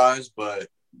ton of ryes, but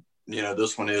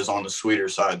this one is on the sweeter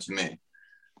side to me.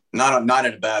 Not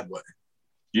in a bad way.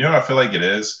 I feel like it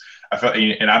is. I feel,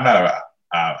 and I'm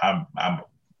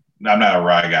not a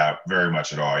rye guy very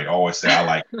much at all. I always say I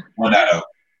like 1 out of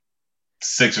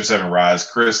 6 or 7 ryes.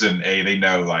 Chris and A, they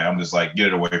know, like, I'm just like, get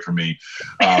it away from me.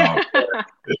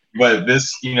 But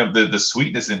this, the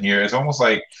sweetness in here is almost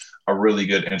like a really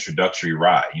good introductory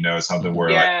rye. It's something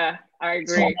where I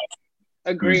agree.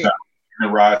 Agree.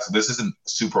 Rye, so this isn't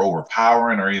super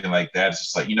overpowering or anything like that. It's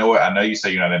just like, what? I know you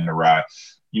say you're not into rye.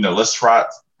 Let's try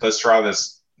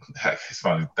this. It's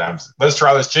funny. Let's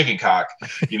try this chicken cock.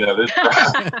 This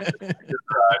rye.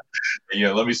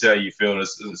 Let me see how you feel.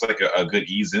 It's like a good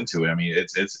ease into it. I mean,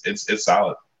 it's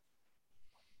solid.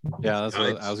 Yeah, that's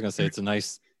what I was gonna say. It's a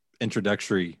nice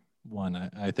introductory one.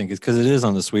 I think it's because it is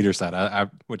on the sweeter side.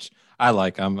 Which I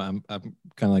like. I'm kind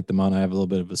of like the Mon. I have a little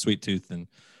bit of a sweet tooth and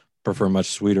prefer much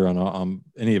sweeter on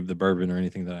any of the bourbon or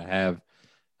anything that I have.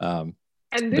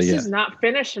 And this is not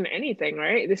finished in anything,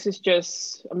 right? This is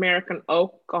just American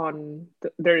oak on.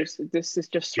 This is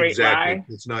just straight rye.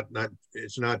 It's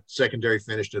not secondary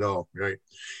finished at all, right?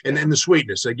 And then the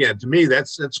sweetness again. To me,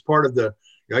 that's part of the.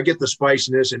 I get the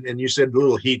spiciness, and you said a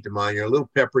little heat to mine. A little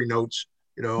peppery notes,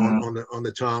 on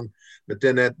the tongue. But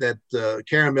then that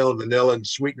caramel and vanilla and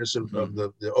sweetness of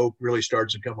the oak really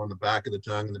starts to come on the back of the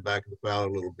tongue and the back of the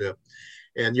palate a little bit.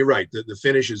 And you're right. The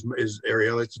finish is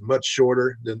Ariel. It's much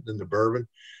shorter than the bourbon.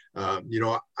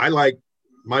 I like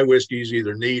my whiskeys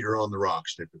either neat or on the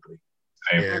rocks typically.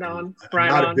 Right on. I'm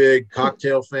not a big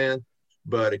cocktail fan.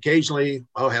 but occasionally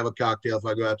I'll have a cocktail if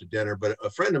I go out to dinner. But a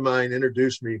friend of mine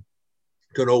introduced me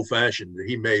to an old fashioned that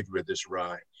he made with this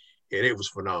rye, and it was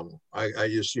phenomenal. I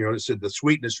just, you know, it said the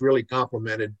sweetness really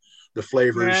complemented the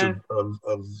flavors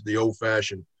of the old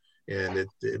fashioned, and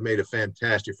it made it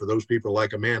fantastic for those people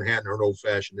like a Manhattan or an old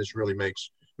fashioned. This really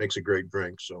makes a great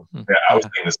drink. So yeah, I was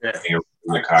thinking the same thing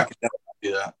with the cocktail.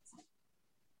 Yeah.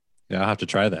 Yeah, I'll have to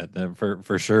try that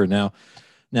for sure. Now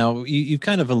you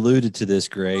kind of alluded to this,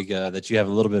 Greg, that you have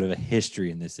a little bit of a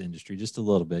history in this industry, just a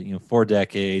little bit, you know, 4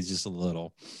 decades, just a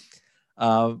little.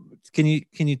 Can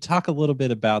you talk a little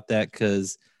bit about that?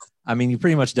 Because I mean, you've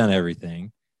pretty much done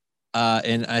everything.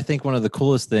 And I think one of the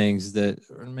coolest things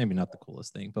or maybe not the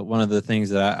coolest thing, but one of the things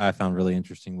that I found really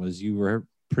interesting was you were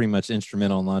pretty much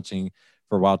instrumental in launching,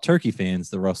 for Wild Turkey fans,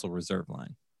 the Russell Reserve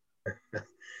line.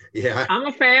 Yeah, I'm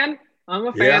a fan.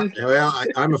 Yeah, well,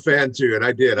 I'm a fan too, and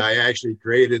I actually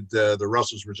created the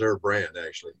Russell's Reserve brand.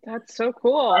 Actually, that's so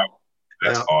cool.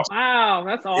 That's awesome. Wow,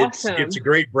 that's awesome. It's a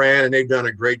great brand, and they've done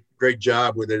a great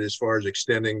job with it as far as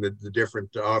extending the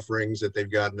different offerings that they've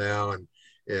got now.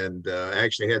 And I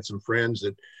actually had some friends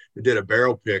that did a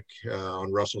barrel pick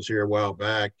on Russell's here a while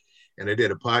back, and I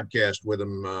did a podcast with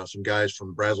them. Some guys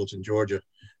from Braselton, Georgia,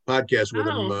 podcast with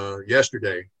them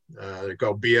yesterday. They're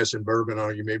called BS and Bourbon.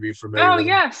 You may be familiar. Oh with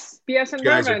yes, BS and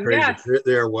guys Bourbon. Are crazy.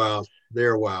 Yes.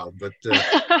 They're wild. But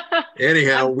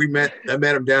anyhow, I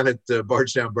met them down at the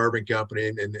Bardstown Bourbon Company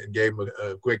and gave them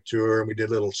a quick tour, and we did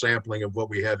a little sampling of what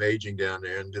we have aging down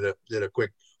there, and did a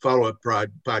quick follow-up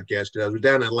podcast. I was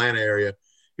down in the Atlanta area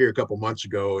here a couple months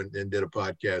ago and did a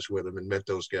podcast with them and met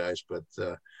those guys. But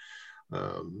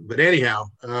anyhow,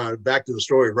 back to the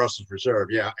story of Russell's Reserve.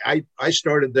 Yeah, I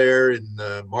started there in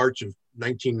March of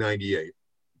 1998.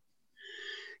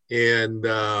 And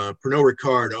Pernod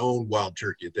Ricard owned Wild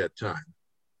Turkey at that time.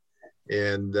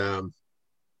 And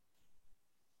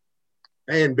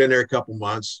I hadn't been there a couple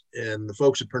months, and the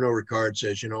folks at Pernod Ricard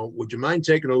says, you know, would you mind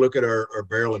taking a look at our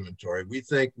barrel inventory? We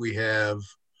think we have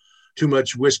too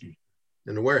much whiskey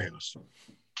in the warehouse.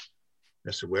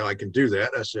 I said, well, I can do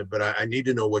that. I said, but I need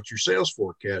to know what your sales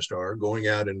forecasts are going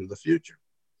out into the future.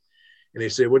 And they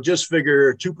said, well, just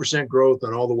figure 2% growth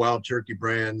on all the Wild Turkey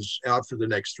brands out for the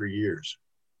next 3 years.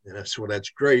 And I said, well,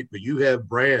 that's great, but you have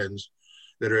brands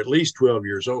that are at least 12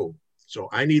 years old. So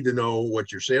I need to know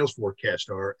what your sales forecasts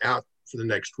are out for the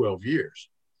next 12 years.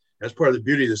 That's part of the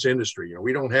beauty of this industry. You know,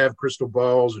 we don't have crystal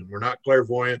balls, and we're not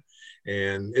clairvoyant,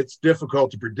 and it's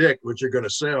difficult to predict what you're going to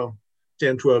sell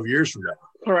 10, 12 years from now.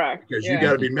 Correct. Because you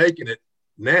got to be making it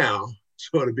now,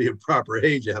 so to be a proper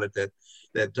age out at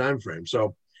that time frame.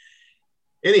 So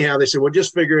anyhow, they said, well,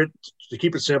 just figure it, to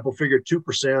keep it simple, figure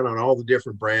 2% on all the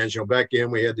different brands. You know, back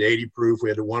then we had the 80 proof, we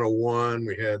had the 101,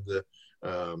 we had the,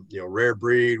 Rare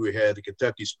Breed, we had the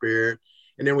Kentucky Spirit,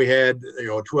 and then we had, a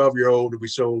 12-year-old that we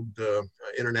sold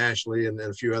internationally, and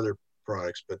then a few other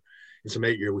products, but in some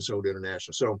 8-year we sold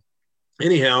international. So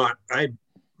anyhow, I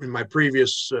in my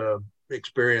previous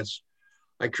experience,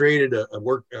 I created a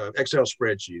Excel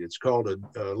spreadsheet. It's called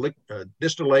a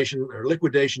distillation or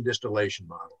liquidation distillation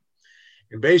model.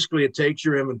 And basically it takes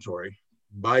your inventory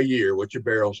by year, what your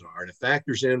barrels are, and it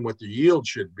factors in what the yield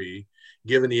should be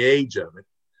given the age of it,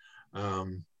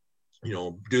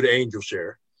 due to angel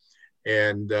share.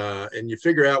 And you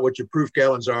figure out what your proof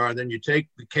gallons are, and then you take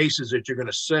the cases that you're going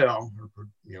to sell, or,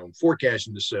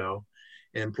 forecasting to sell,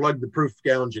 and plug the proof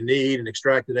gallons you need and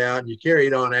extract it out, and you carry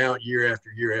it on out year after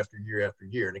year after year after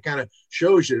year. And it kind of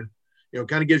shows you,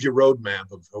 kind of gives you a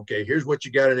roadmap of, okay, here's what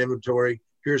you got in inventory.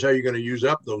 Here's how you're going to use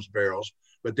up those barrels.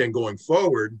 But then going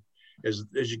forward, as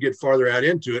you get farther out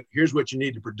into it, here's what you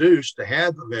need to produce to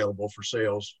have available for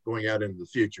sales going out into the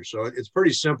future. So it's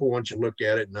pretty simple once you look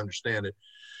at it and understand it.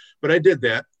 But I did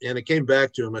that, and I came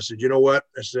back to him. I said, you know what?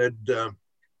 I said,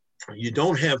 you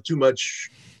don't have too much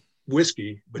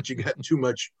whiskey, but you got too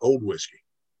much old whiskey.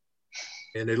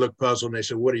 And they looked puzzled, and they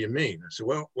said, what do you mean? I said,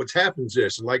 well, what's happened is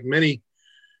this, and like many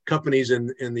companies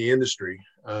in the industry,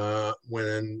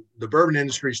 when the bourbon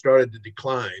industry started to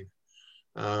decline,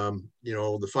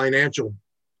 the financial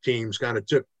teams kind of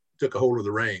took a hold of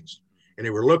the reins, and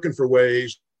they were looking for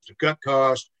ways to cut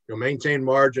costs, maintain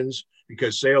margins,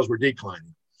 because sales were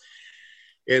declining.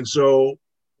 And so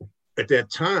at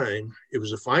that time, it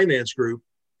was a finance group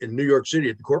in New York City,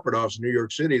 at the corporate office in New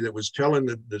York City, that was telling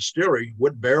the distillery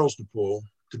what barrels to pull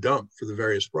to dump for the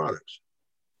various products.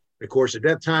 Of course, at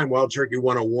that time, Wild Turkey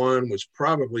 101 was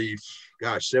probably,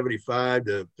 75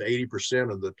 to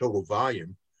 80% of the total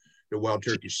volume that Wild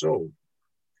Turkey sold.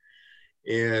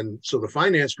 And so the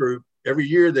finance group, every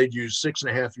year they'd use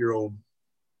 6.5-year-old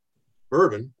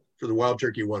bourbon for the Wild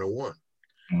Turkey 101.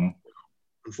 Mm-hmm.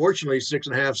 Unfortunately,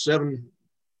 6.5, 7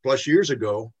 plus years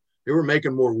ago, they were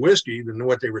making more whiskey than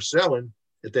what they were selling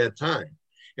at that time.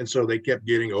 And so they kept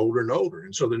getting older and older.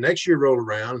 And so the next year rolled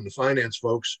around and the finance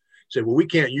folks said, well, we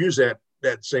can't use that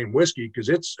same whiskey because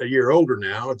it's a year older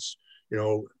now. It's,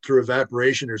 through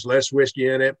evaporation, there's less whiskey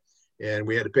in it. And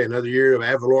we had to pay another year of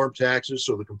ad valorem taxes.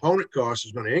 So the component cost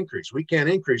is going to increase. We can't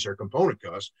increase our component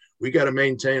costs. We got to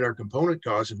maintain our component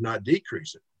costs, if not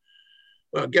decrease it.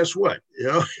 Well, guess what?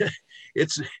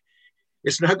 It's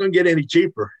not going to get any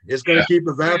cheaper. It's going to keep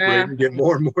evaporating and get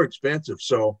more and more expensive.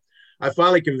 So I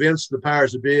finally convinced the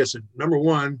powers that be. I said, number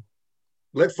one,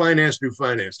 let finance do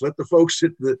finance. Let the folks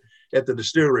at the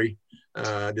distillery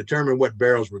determine what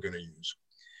barrels we're going to use.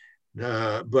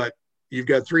 But you've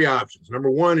got three options. Number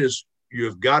one is you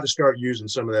have got to start using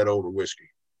some of that older whiskey.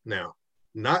 Now,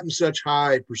 not in such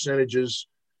high percentages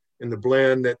in the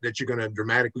blend that you're going to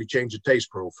dramatically change the taste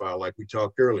profile like we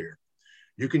talked earlier.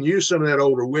 You can use some of that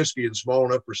older whiskey in small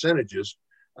enough percentages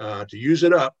to use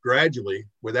it up gradually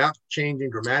without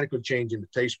dramatically changing the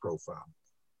taste profile.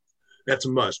 That's a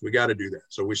must. We got to do that.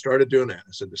 So we started doing that.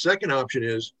 I said, the second option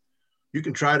is you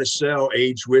can try to sell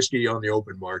aged whiskey on the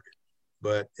open market.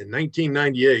 But in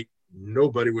 1998,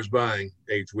 nobody was buying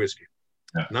aged whiskey.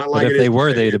 Not like if they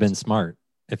were, they'd have been smart.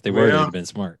 If they were, they'd have been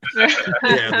smart.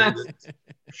 Yeah, they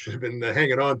should have been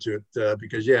hanging on to it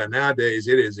because, nowadays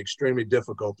it is extremely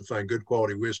difficult to find good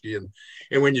quality whiskey. And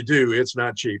when you do, it's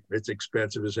not cheap. It's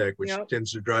expensive as heck, which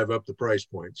tends to drive up the price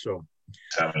point. So,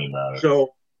 tell me about it.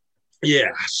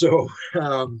 So,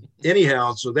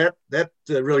 anyhow, so that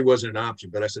really wasn't an option.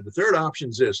 But I said, the third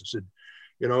option is this. I said,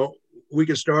 we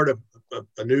could start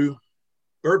a new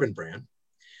bourbon brand.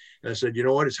 And I said, you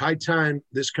know what? It's high time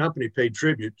this company paid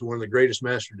tribute to one of the greatest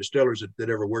master distillers that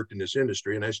ever worked in this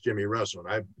industry, and that's Jimmy Russell.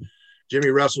 Jimmy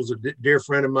Russell's a dear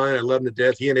friend of mine. I love him to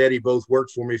death. He and Eddie both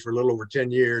worked for me for a little over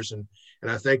 10 years, and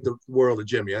I thank the world of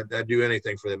Jimmy. I'd do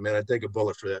anything for that man. I'd take a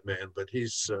bullet for that man. But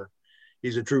he's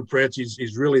a true prince.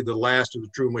 He's really the last of the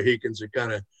true Mohicans that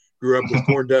kind of grew up with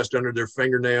corn dust under their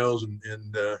fingernails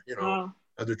and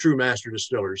the true master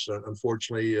distillers.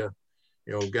 Unfortunately,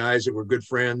 guys that were good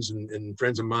friends and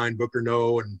friends of mine, Booker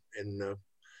Noe and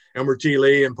Elmer T.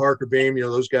 Lee and Parker Beam,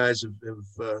 those guys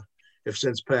have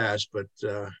since passed, but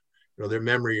their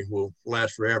memory will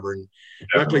last forever. And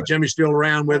luckily Jimmy's still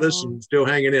around with us and still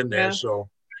hanging in there. Yeah. So,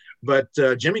 but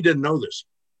Jimmy didn't know this.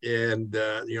 And,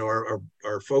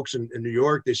 our folks in New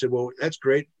York, they said, well, that's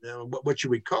great. What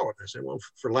should we call it? I said, well,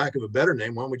 for lack of a better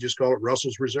name, why don't we just call it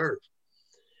Russell's Reserve?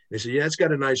 They said, yeah, it's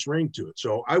got a nice ring to it.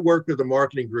 So I worked with the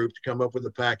marketing group to come up with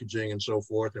the packaging and so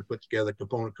forth and put together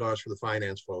component costs for the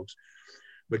finance folks.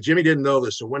 But Jimmy didn't know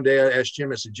this. So one day I asked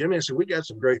Jimmy, I said, we got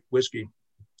some great whiskey,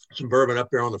 some bourbon up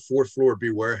there on the 4th floor of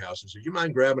B Warehouse. I said, you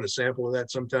mind grabbing a sample of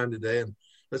that sometime today? And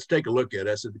let's take a look at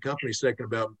it. I said, the company's thinking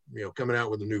about, coming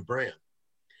out with a new brand.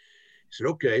 He said,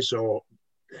 okay. So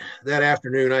that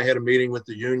afternoon I had a meeting with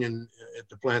the union at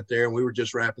the plant there, and we were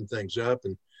just wrapping things up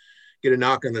and get a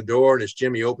knock on the door. And as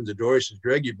Jimmy opens the door, he says,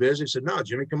 Greg, you busy? I said, no,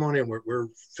 Jimmy, come on in. We're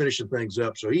finishing things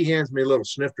up. So he hands me a little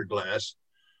snifter glass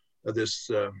of this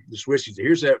whiskey.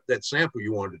 Here's that sample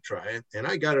you wanted to try. And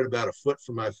I got it about a foot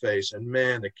from my face. And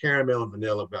man, the caramel and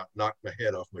vanilla about knocked my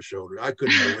head off my shoulder. I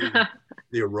couldn't believe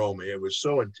the aroma. It was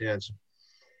so intense.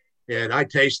 And I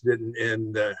tasted it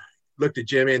and looked at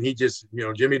Jimmy, and he just,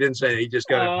 Jimmy didn't say anything. He just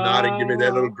kind of nodded, give me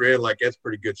that little grin like, that's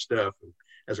pretty good stuff. And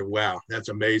I said, wow, that's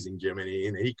amazing, Jimmy.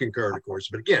 And he concurred, of course.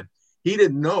 But again, he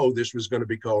didn't know this was going to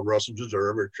be called Russell's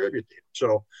Reserve or a tribute to him.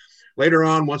 So later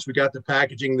on, once we got the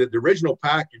packaging, the original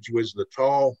package was the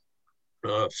tall,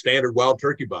 standard Wild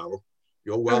Turkey bottle,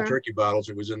 the old Wild Turkey bottles.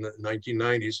 It was in the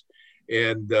 1990s.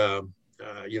 And,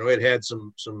 it had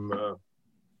some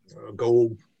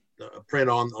gold print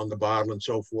on the bottle and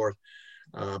so forth.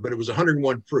 But it was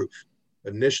 101 proof.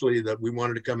 Initially, that we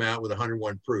wanted to come out with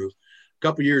 101 proof. A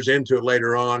couple years into it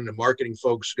later on, the marketing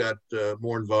folks got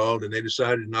more involved, and they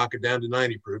decided to knock it down to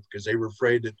 90 proof because they were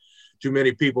afraid that too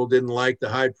many people didn't like the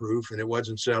high proof and it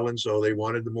wasn't selling. So they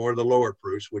wanted more of the lower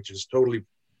proofs, which is totally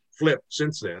flipped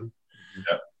since then.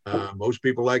 Yeah. Most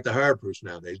people like the higher proofs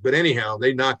nowadays. But anyhow,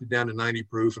 they knocked it down to 90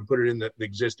 proof and put it in the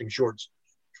existing short,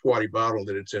 squatty bottle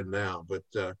that it's in now. But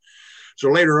so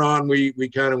later on, we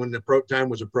kind of, when the time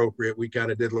was appropriate, we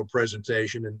kind of did a little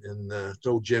presentation and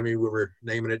told Jimmy we were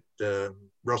naming it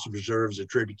Russell Reserve as a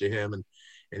tribute to him.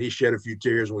 And he shed a few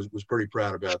tears and was pretty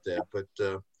proud about that.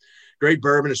 But great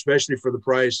bourbon, especially for the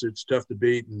price. It's tough to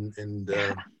beat. And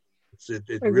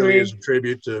it really is a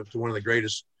tribute to one of the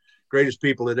greatest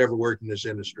people that ever worked in this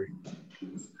industry.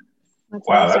 That's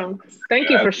awesome. Thank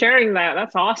you for sharing that.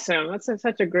 That's awesome. That's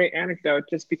such a great anecdote,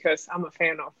 just because I'm a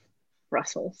fan of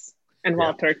Russell's and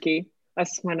Wild Turkey.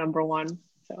 That's my number one.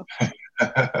 So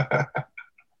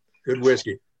Good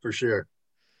whiskey for sure.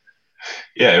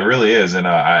 Yeah, it really is. And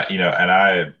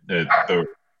I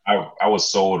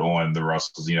was sold on the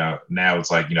Russells. Now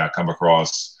it's like, I come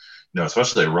across,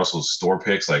 especially at Russell's store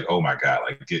picks, like, oh my God,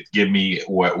 like give me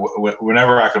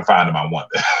whenever I can find them, I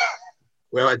want them.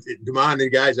 Well, Demond, the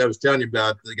guys I was telling you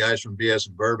about, the guys from BS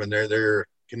and Bourbon, they're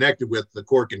connected with the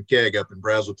Cork and Keg up in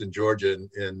Braselton, Georgia,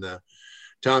 and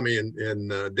Tommy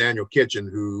and Daniel Kitchen,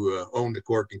 who owned the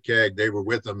Cork and Keg, they were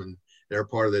with them, and they're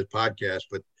part of this podcast.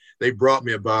 But they brought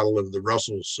me a bottle of the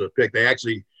Russell's pick. They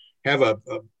actually have a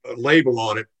label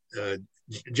on it.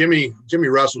 Jimmy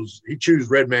Russell's, he chews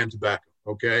Red Man tobacco,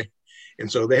 okay?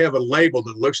 And so they have a label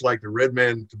that looks like the Red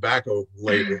Man tobacco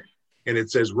label. And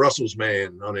it says Russell's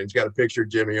Man on it. It's got a picture of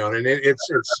Jimmy on it. And it's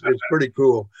pretty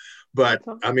cool. But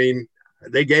I mean,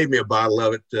 they gave me a bottle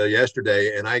of it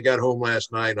yesterday, and I got home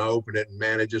last night and I opened it, and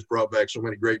man, it just brought back so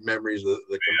many great memories of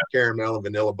the caramel and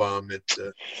vanilla bomb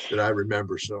that I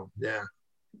remember. So yeah,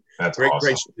 that's great, awesome.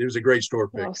 great. It was a great store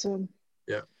pick. Awesome.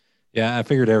 Yeah. Yeah, I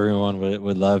figured everyone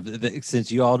would love,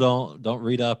 since you all don't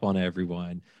read up on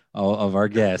everyone of our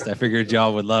guests. I figured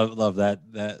y'all would love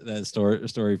that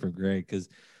story from Greg, because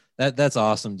that's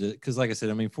awesome. Because like I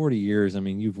said, I mean, 40 years. I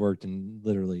mean, you've worked in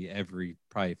literally every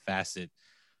probably facet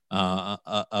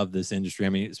of this industry. I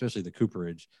mean, especially the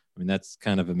cooperage. I mean, that's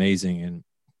kind of amazing and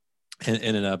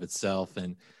in and of itself.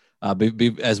 And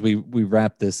as we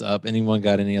wrap this up, anyone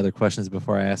got any other questions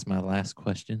before I ask my last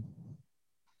question?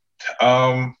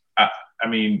 I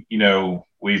mean,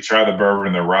 we've tried the bourbon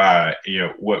and the rye.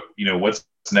 What's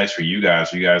next for you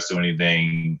guys? You guys do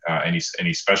anything, any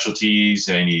specialties?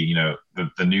 Any,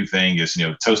 the new thing is,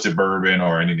 toasted bourbon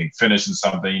or anything finishing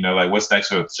something, like what's next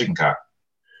for Chicken Cock?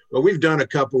 Well, we've done a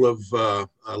couple of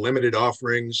limited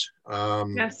offerings.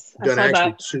 Yes, I done saw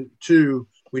actually that. two.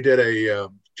 We did a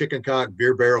Chicken Cock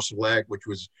Beer Barrel Select, which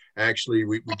was actually,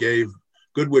 we gave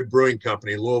Goodwood Brewing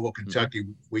Company in Louisville, Kentucky.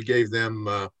 We gave them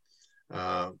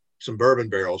some bourbon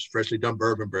barrels, freshly done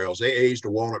bourbon barrels. They aged a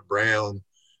walnut brown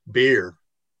beer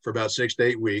for about 6 to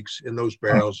 8 weeks in those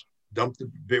barrels. Dumped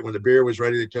the beer when the beer was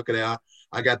ready. They took it out.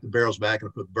 I got the barrels back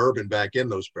and put bourbon back in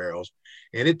those barrels.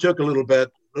 And it took a little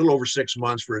over 6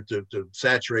 months for it to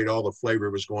saturate all the flavor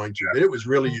it was going to. But it was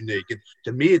really unique.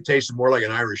 To me, it tasted more like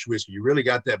an Irish whiskey. You really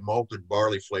got that malted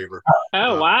barley flavor.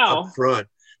 Oh, wow. Up front.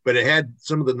 But it had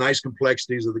some of the nice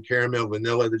complexities of the caramel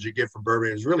vanilla that you get from bourbon.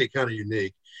 It was really kind of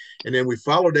unique. And then we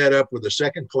followed that up with a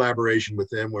second collaboration with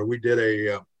them where we did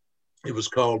it was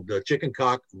called Chicken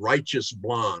Cock Righteous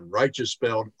Blonde. Righteous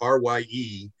spelled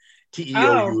RYETEOUS.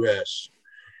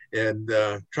 And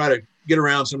try to get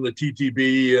around some of the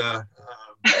TTB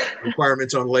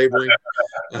requirements on labeling.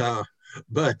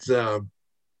 But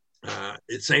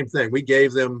it's same thing. We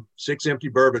gave them 6 empty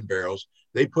bourbon barrels.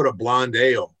 They put a blonde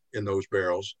ale in those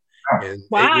barrels. And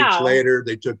 8 weeks later,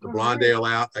 they took the blonde ale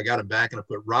out. I got them back and I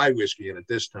put rye whiskey in it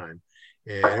this time.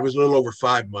 And it was a little over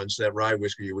 5 months that rye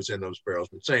whiskey was in those barrels.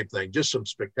 But same thing, just some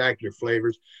spectacular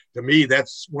flavors. To me,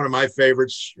 that's one of my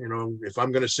favorites. If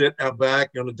I'm going to sit out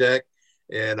back on the deck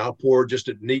and I'll pour just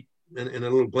a neat in a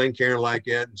little Glencairn like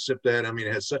that and sip that. I mean,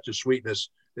 it has such a sweetness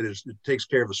that it takes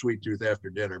care of a sweet tooth after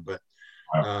dinner. But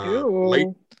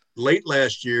late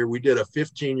last year, we did a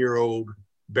 15-year-old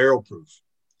barrel proof.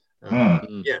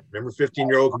 Yeah, remember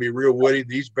 15-year-old can be real woody.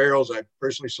 These barrels I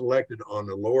personally selected on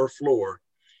the lower floor,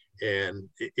 and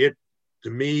it to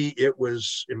me, it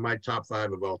was in my top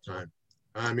 5 of all time.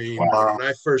 I mean, when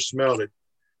I first smelled it,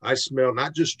 I smelled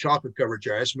not just chocolate covered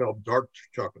cherry, I smelled dark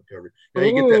chocolate covered. Now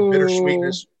you get that bitter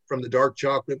sweetness from the dark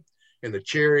chocolate and the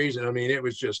cherries. And I mean, it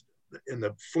was just, and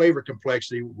the flavor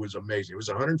complexity was amazing. It was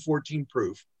 114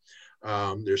 proof.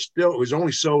 It was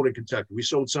only sold in Kentucky. We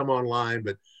sold some online,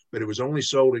 but it was only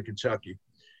sold in Kentucky.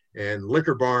 And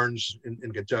Liquor Barns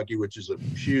in Kentucky, which is a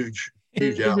huge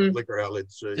outlet, liquor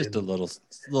outlets. Just a little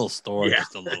store. Yeah,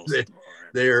 just a little store.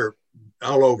 They're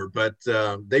all over, but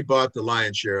they bought the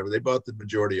lion's share of it. They bought the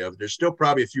majority of it. There's still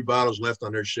probably a few bottles left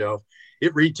on their shelf.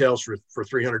 It retails for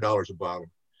 $300 a bottle.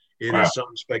 It is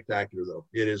something spectacular, though.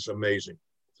 It is amazing.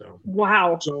 So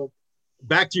wow. So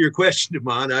back to your question,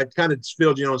 Demond. I kind of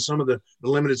filled you on some of the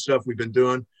limited stuff we've been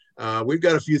doing. We've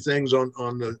got a few things on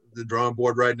the drawing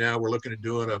board right now. We're looking at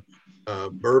doing a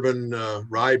bourbon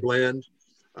rye blend.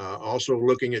 Also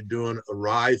looking at doing a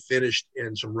rye finished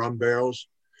in some rum barrels.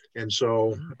 And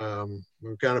so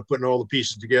we're kind of putting all the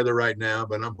pieces together right now,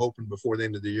 but I'm hoping before the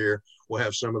end of the year, we'll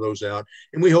have some of those out.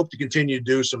 And we hope to continue to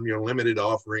do some, limited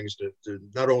offerings to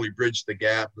not only bridge the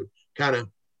gap, but kind of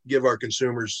give our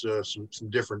consumers some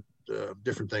different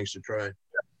things to try.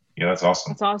 Yeah, that's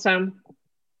awesome. That's awesome.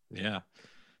 Yeah.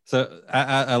 So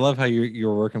I love how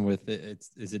you're working with it.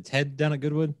 Is it Ted down at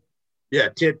Goodwood? Yeah,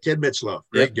 Ted Mitzloff,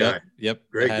 great guy. Yep.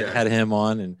 Great guy. Had him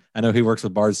on, and I know he works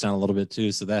with Bardstown a little bit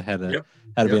too, so that had to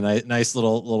be a nice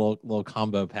little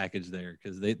combo package there,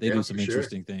 because they do some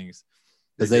interesting things.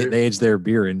 Because they age their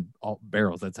beer in all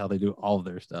barrels. That's how they do all of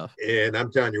their stuff. And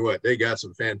I'm telling you what, they got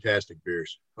some fantastic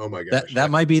beers. Oh my gosh. That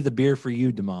might be the beer for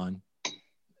you, Damon.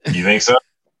 You think so?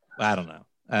 I don't know.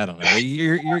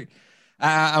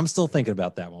 I'm still thinking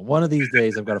about that one. One of these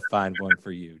days, I've got to find one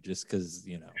for you, just because,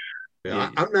 you know.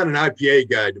 Yeah, I'm not an IPA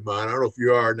guy, Damon. I don't know if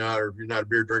you are or not, or if you're not a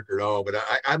beer drinker at all, but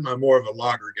I'm more of a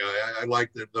lager guy. I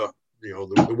like the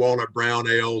walnut brown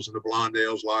ales and the blonde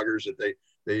ales lagers that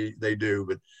they do.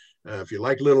 But if you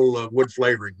like little wood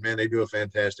flavoring, man, they do a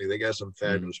fantastic. They got some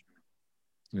fabulous.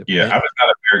 Yeah, I'm not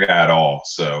a beer guy at all.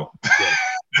 So,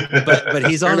 but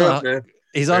he's on a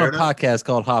podcast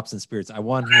called Hops and Spirits. I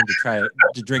want him to try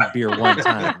to drink beer one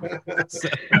time. So.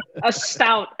 A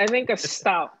stout. I think a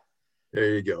stout.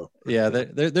 There you go. Yeah,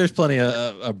 there's plenty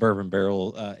of bourbon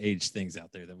barrel aged things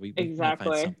out there that we might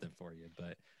find something for you.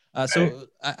 But so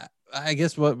I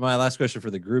guess what my last question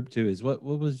for the group too is what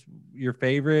was your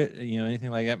favorite? You know, anything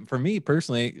like that? For me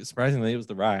personally, surprisingly, it was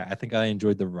the rye. I think I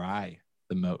enjoyed the rye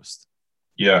the most.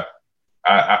 Yeah,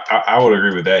 I would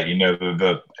agree with that. You know,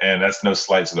 and that's no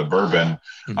slight to the bourbon.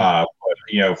 Mm-hmm. But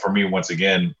you know, for me, once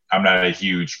again, I'm not a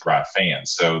huge rye fan,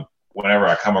 so whenever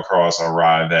I come across a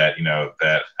rye that, you know,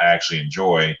 that I actually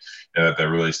enjoy, that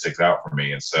really sticks out for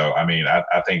me. And so, I mean, I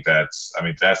think the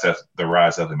rye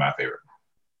is definitely my favorite.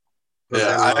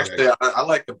 Yeah, I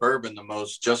like the bourbon the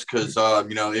most, just because,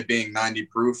 you know, it being 90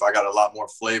 proof, I got a lot more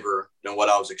flavor than what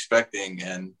I was expecting.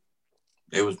 And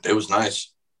it was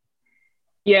nice.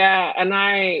 Yeah. And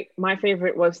my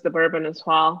favorite was the bourbon as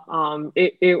well.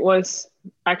 It was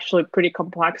actually pretty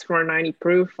complex for a 90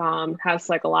 proof. Has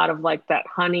like a lot of like that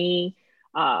honey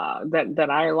that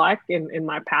I like in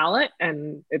my palate,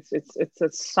 and it's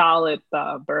a solid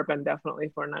bourbon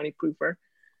definitely for a 90 proofer.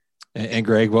 And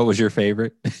Greg, what was your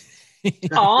favorite?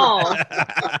 Oh.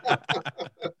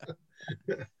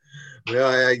 Well,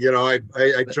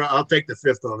 I try. I'll take the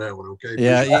fifth on that one. Okay.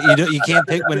 Yeah, you can't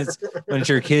pick when it's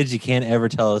your kids. You can't ever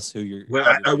tell us who you're.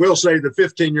 Well, I will say the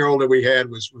 15-year-old that we had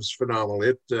was phenomenal.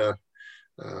 It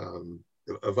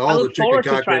of all the chicken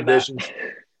cock renditions,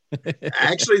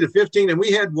 actually the 15, and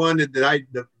we had one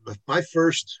that my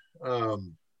first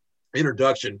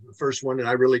introduction, the first one that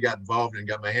I really got involved in,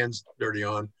 got my hands dirty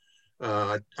on.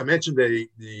 I mentioned the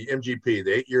MGP,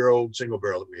 the 8-year-old single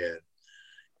barrel that we had.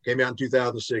 Came out in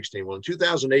 2016. Well, in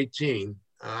 2018,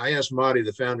 I asked Marty,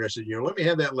 the founder, I said, let me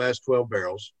have that last 12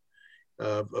 barrels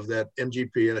of that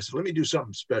MGP. And I said, let me do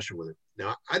something special with it.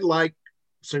 Now, I like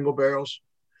single barrels,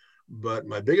 but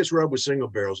my biggest rub with single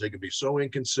barrels, they can be so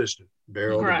inconsistent,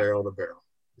 barrel to barrel to barrel.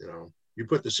 You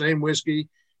put the same whiskey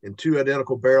in 2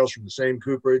 identical barrels from the same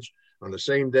cooperage on the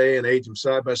same day and age them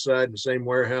side by side in the same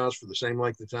warehouse for the same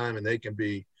length of time, and they can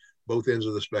be both ends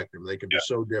of the spectrum. They can be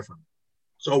so different.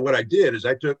 So what I did is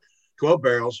I took 12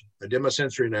 barrels, I did my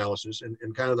sensory analysis, and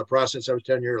kind of the process I was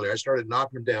telling you earlier, I started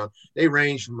knocking them down. They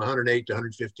range from 108 to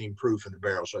 115 proof in the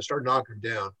barrel. So I started knocking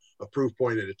them down a proof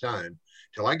point at a time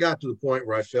till I got to the point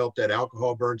where I felt that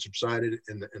alcohol burn subsided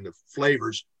and the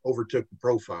flavors overtook the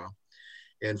profile.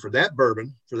 And for that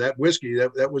bourbon, for that whiskey,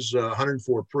 that was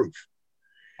 104 proof.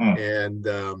 And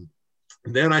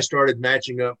then I started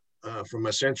matching up from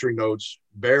my sensory notes,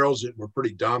 barrels that were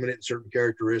pretty dominant in certain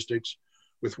characteristics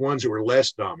with ones that were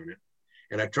less dominant.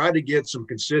 And I tried to get some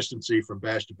consistency from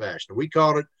batch to batch. Now we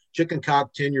called it chicken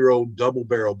cock 10-year-old double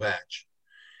barrel batch.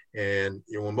 And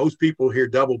when most people hear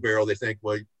double barrel, they think,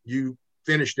 well, you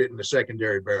finished it in the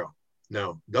secondary barrel.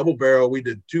 No, double barrel, we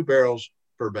did 2 barrels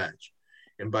per batch.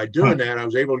 And by doing that, I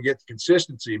was able to get the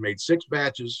consistency, made 6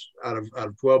 batches out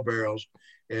of 12 barrels,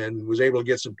 and was able to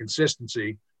get some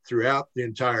consistency throughout the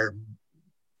entire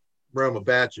realm of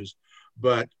batches,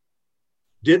 but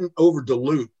didn't over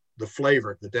dilute the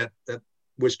flavor that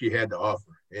whiskey had to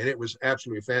offer. And it was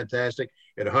absolutely fantastic.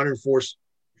 At 104,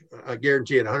 I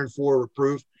guarantee at 104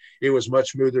 proof, it was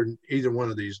much smoother than either one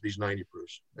of these 90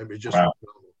 proofs. I mean, just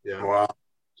yeah. Wow.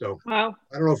 So I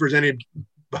don't know if there's any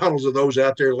bottles of those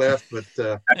out there left, but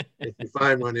if you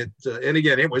find one, and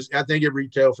again, I think it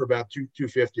retailed for about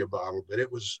 $250 a bottle, but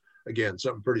it was, again,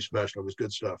 something pretty special. It was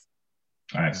good stuff.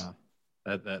 Nice.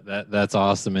 Yeah. That's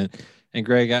awesome. And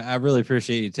Greg, I really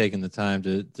appreciate you taking the time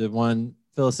to one,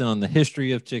 fill us in on the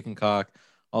history of chicken cock,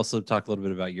 also talk a little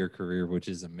bit about your career, which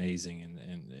is amazing.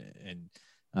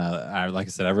 And like I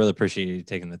said, I really appreciate you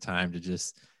taking the time to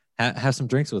just have some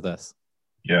drinks with us.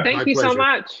 Yeah. Thank you so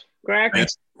much, Greg.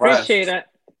 Appreciate it.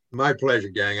 My pleasure,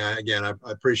 gang. I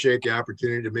appreciate the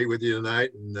opportunity to meet with you tonight,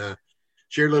 and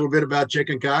share a little bit about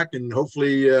Chicken Cock, and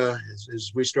hopefully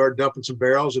as we start dumping some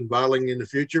barrels and bottling in the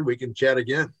future, we can chat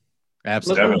again.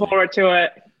 Absolutely. Looking forward to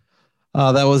it.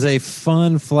 That was a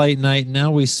fun flight night.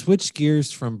 Now we switch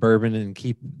gears from bourbon and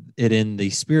keep it in the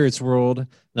spirits world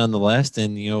nonetheless.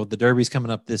 And, the Derby's coming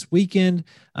up this weekend,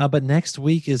 but next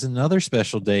week is another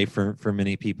special day for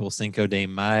many people, Cinco de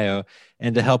Mayo.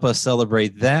 And to help us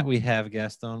celebrate that, we have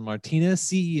Gaston Martinez,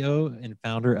 CEO and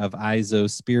founder of Izo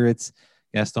Spirits.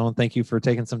 Gaston, thank you for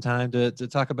taking some time to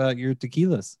talk about your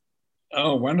tequilas.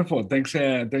 Oh, wonderful. Thanks for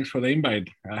the invite.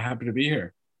 Happy to be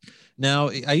here. Now,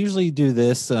 I usually do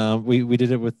this. We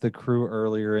did it with the crew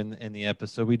earlier in the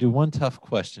episode. We do one tough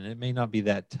question. It may not be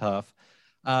that tough.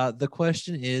 The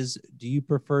question is, do you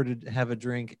prefer to have a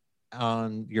drink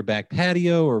on your back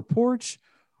patio or porch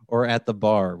or at the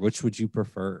bar? Which would you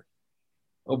prefer?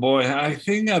 Oh, boy. I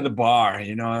think at the bar.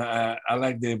 I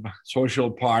like the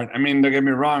social part. I mean, don't get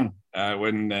me wrong.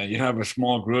 When you have a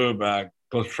small group,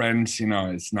 close friends,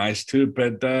 it's nice too.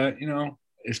 But,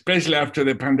 especially after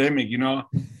the pandemic,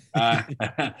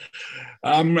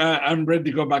 I'm ready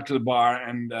to go back to the bar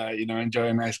and enjoy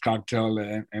a nice cocktail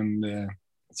and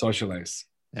socialize.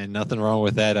 And nothing wrong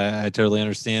with that. I totally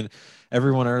understand.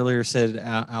 Everyone earlier said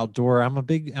outdoor. I'm a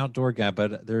big outdoor guy,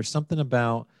 but there's something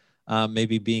about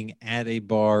maybe being at a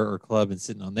bar or club and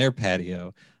sitting on their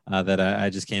patio that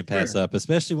I just can't pass up,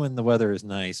 especially when the weather is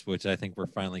nice, which I think we're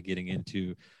finally getting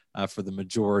into for the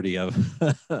majority of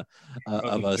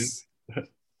of us.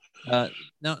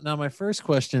 Now my first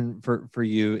question for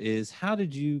you is, how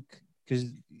did you, because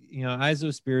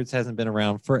Izo Spirits hasn't been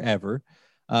around forever,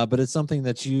 but it's something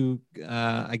that you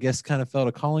I guess kind of felt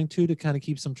a calling to kind of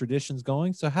keep some traditions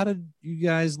going. So how did you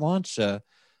guys launch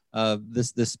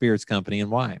this spirits company,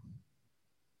 and why?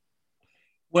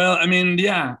 Well,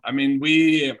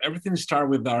 we everything started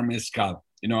with our mezcal.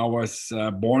 I was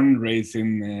born and raised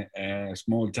in a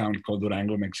small town called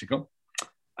Durango, Mexico.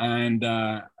 And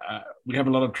we have a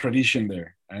lot of tradition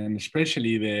there, and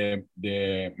especially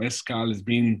the mezcal has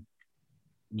been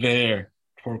there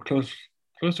for close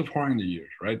to 400 years,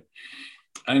 right?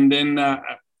 And then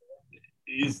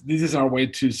this is our way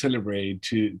to celebrate,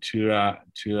 to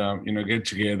get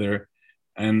together,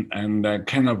 and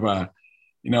kind of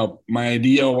my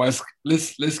idea was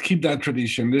let's keep that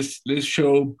tradition. Let's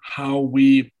show how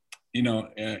we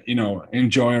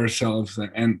enjoy ourselves,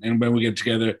 and when we get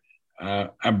together.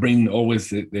 I bring always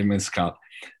the mezcal.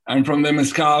 And from the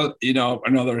mezcal,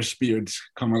 another spirits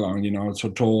come along,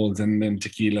 sotols and then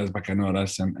tequilas,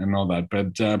 bacanoras, and all that.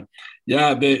 But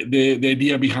the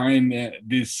idea behind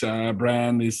this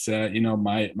brand is,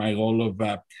 my goal of,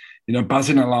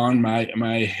 passing along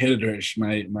my heritage,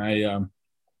 my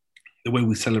the way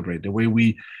we celebrate, the way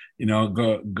we,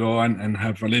 go and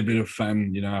have a little bit of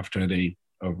fun, after a day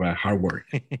of hard work.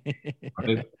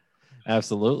 Right?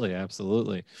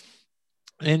 Absolutely.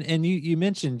 And you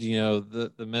mentioned,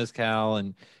 the mezcal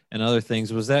and other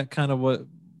things. Was that kind of what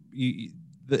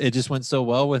it just went so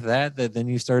well with that then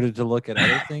you started to look at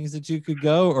other things that you could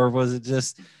go, or was it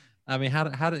just, how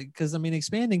did, because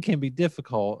expanding can be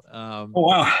difficult. Oh,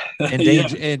 wow. And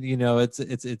danger, and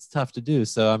it's tough to do.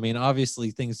 So, obviously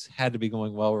things had to be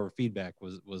going well, or feedback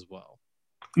was well.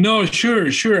 No, sure.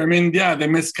 The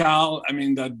mezcal,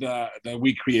 that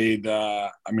we create,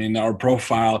 our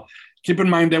profile. Keep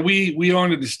in mind that we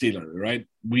own a distillery, right?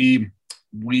 We,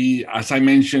 as I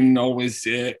mentioned, always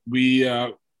we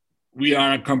are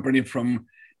a company from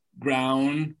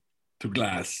ground to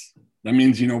glass. That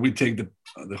means we take the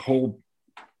whole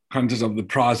context of the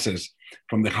process,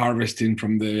 from the harvesting,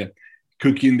 from the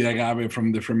cooking the agave,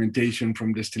 from the fermentation,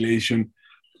 from distillation,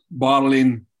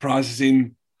 bottling,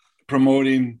 processing,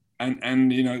 promoting,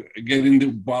 and getting the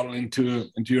bottle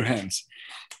into your hands.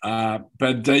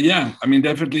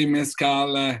 Definitely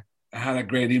mezcal had a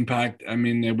great impact.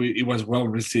 It was well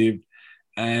received.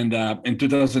 And in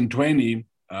 2020,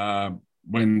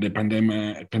 when the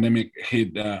pandemic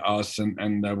hit us,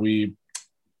 and we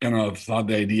kind of thought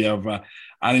the idea of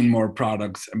adding more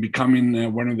products and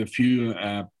becoming one of the few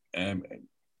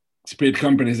spirit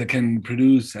companies that can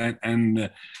produce and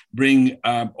bring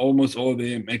almost all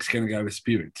the Mexican agave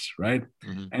spirits, right?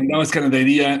 Mm-hmm. And that was kind of the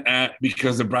idea,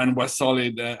 because the brand was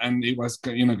solid and it was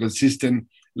consistent.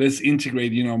 Let's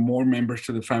integrate more members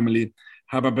to the family,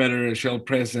 have a better shelf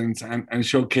presence, and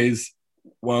showcase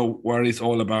what it's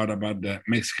all about the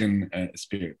Mexican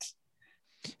spirits.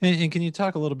 And can you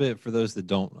talk a little bit, for those that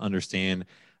don't understand,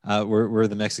 where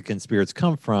the Mexican spirits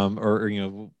come from, or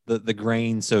the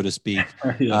grain, so to speak,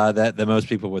 that most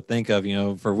people would think of,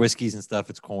 for whiskeys and stuff,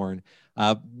 it's corn.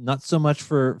 Not so much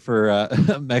for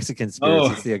Mexican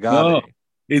spirits, it's the agave.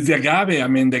 It's the agave. I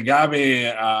mean, the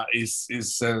agave is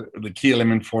the key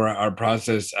element for our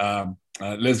process.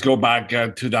 Let's go back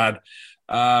to that.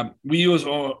 We use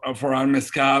for our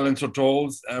mezcal and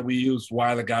sotols, we use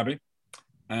wild agave,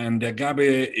 and the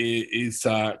agave is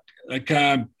like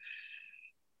a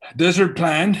desert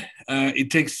plant.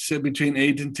 It takes between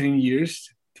 8 and 10 years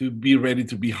to be ready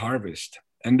to be harvested.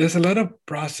 And there's a lot of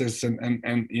process and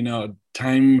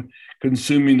time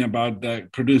consuming about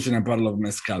producing a bottle of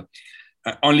mezcal.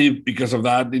 Only because of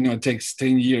that, it takes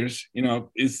 10 years.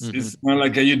 It's not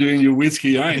like you're doing your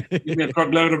whiskey, right? You get a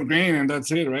truckload of grain and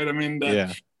that's it, right? I mean,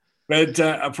 yeah. But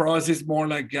for us, it's more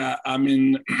like, a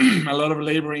lot of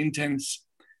labor intense.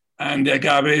 And the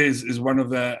agave is one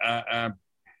of the,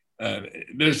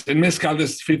 in mezcal,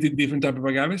 there's 50 different types of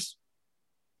agaves.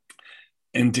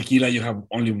 In tequila, you have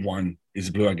only one,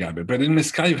 is blue agave. But in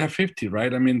mezcal, you have 50,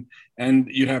 right? I mean, and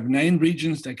you have 9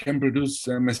 regions that can produce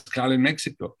mezcal in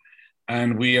Mexico.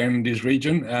 And we are in this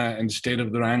region, in the state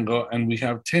of Durango, and we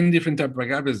have 10 different types of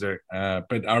agaves there.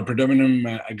 But our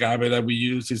predominant agave that we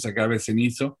use is agave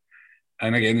cenizo.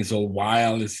 And again, it's all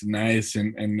wild, it's nice,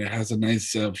 and it has a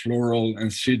nice floral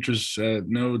and citrus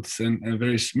notes and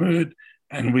very smooth.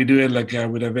 And we do it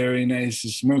with a very nice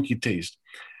smoky taste.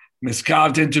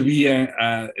 Mezcal tends to be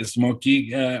a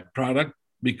smoky product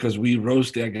because we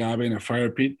roast the agave in a fire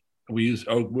pit. We use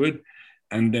oak wood,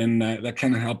 and then that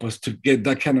kind of helps us to get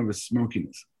that kind of a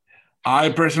smokiness. I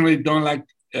personally don't like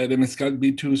the mezcal to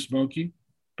be too smoky,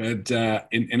 but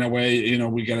in a way,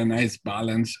 we get a nice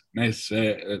balance, nice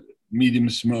medium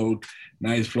smoke,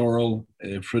 nice floral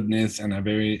fruitness, and a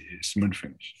very smooth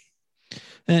finish.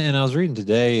 And I was reading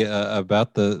today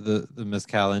about the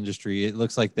mezcal industry. It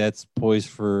looks like that's poised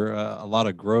for a lot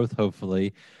of growth,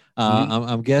 hopefully.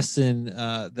 I'm guessing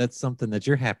that's something that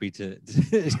you're happy to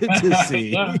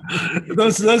see.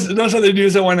 those are the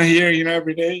news I want to hear,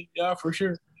 every day. Yeah, for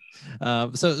sure.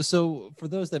 So for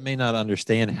those that may not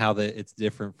understand how it's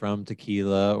different from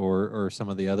tequila or some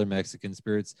of the other Mexican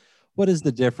spirits, what is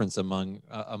the difference among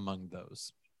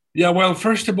those? Yeah, well,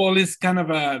 first of all, it's kind of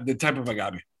the type of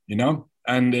agave,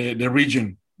 and the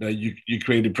region that you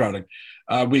create the product.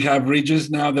 We have regions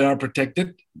now that are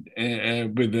protected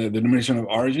with the denomination of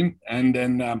origin, and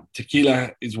then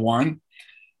tequila is one,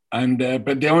 and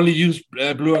but they only use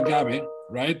blue agave,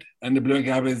 right? And the blue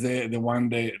agave is the one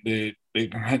that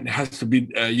has to be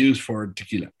used for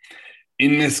tequila.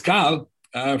 In mezcal,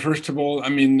 first of all,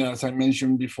 as I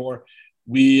mentioned before,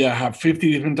 we have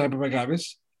 50 different types of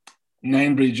agaves,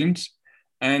 9 regions.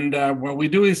 And what we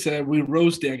do is we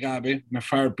roast the agave in a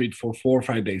fire pit for 4 or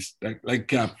 5 days.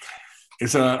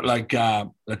 It's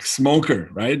like smoker,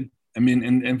 right?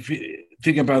 And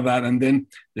think about that. And then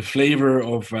the flavor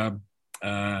of that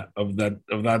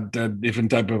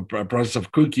different type of process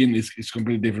of cooking is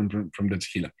completely different from the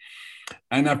tequila.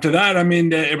 And after that,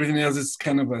 everything else is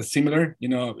kind of similar.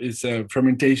 It's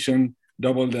fermentation,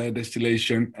 double the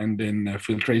distillation, and then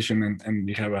filtration, and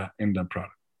you have a end up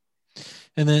product.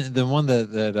 And then the one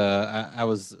that I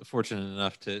was fortunate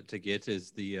enough to get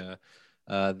is the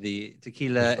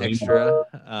Tequila Extra,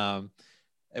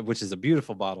 which is a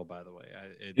beautiful bottle, by the way.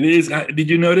 It is. Did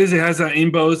you notice it has an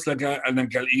embossed like an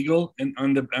eagle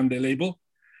on the label,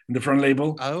 in the front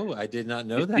label? Oh, I did not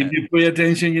know that. If you pay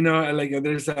attention,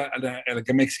 there's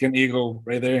a Mexican eagle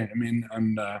right there.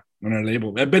 On our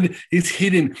label, but it's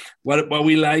hidden. What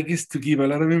we like is to give a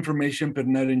lot of information, but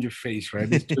not in your face,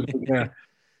 right? It's just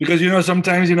because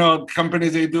sometimes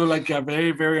companies, they do like a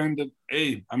very very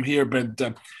hey, I'm here, but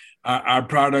our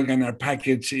product and our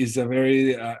package is a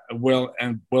very well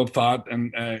thought,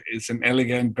 and it's an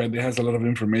elegant, but it has a lot of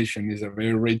information. It's a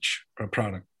very rich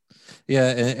product. Yeah,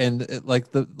 and like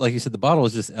you said, the bottle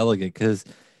is just elegant because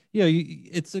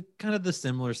it's a kind of the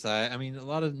similar size. A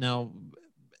lot of now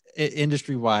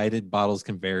industry wide bottles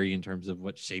can vary in terms of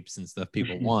what shapes and stuff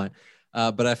people want.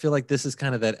 But I feel like this is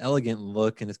kind of that elegant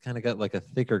look, and it's kind of got like a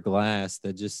thicker glass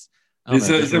that just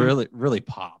really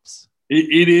pops.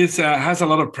 It is has a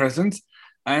lot of presence,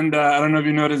 and I don't know if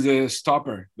you noticed the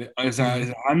stopper. It's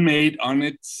a handmade on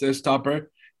its stopper.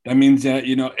 That means that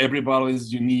every bottle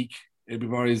is unique, every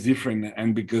bottle is different,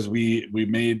 and because we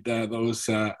made those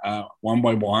one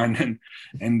by one,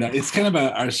 and it's kind of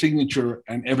our signature.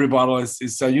 And every bottle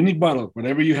is a unique bottle.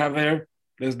 Whatever you have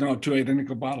there's no 2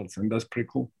 identical bottles, and that's pretty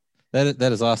cool.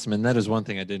 That is awesome, and that is one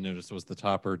thing I did notice was the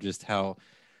topper, just how,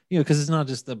 because it's not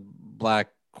just a black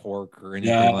cork or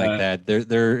anything like that.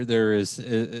 There is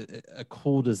a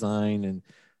cool design and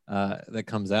that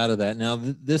comes out of that. Now,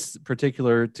 this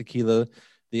particular tequila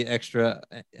the extra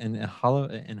and hollow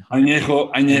and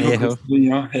Añejo Añejo.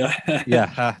 Cristalino, yeah.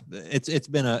 Yeah, it's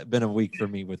been a week for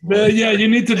me with But wine. yeah, you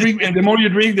need to drink, and the more you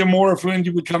drink, the more fluent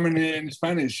you become in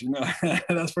Spanish.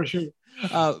 That's for sure.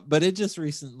 But it just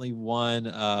recently won,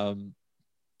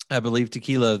 I believe,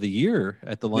 Tequila of the Year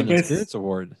at the London Spirits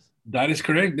Award. That is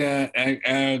correct.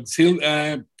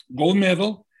 Gold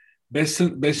medal,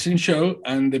 best in show,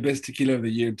 and the best tequila of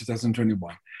the year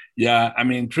 2021. Yeah, I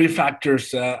mean, 3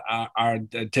 factors are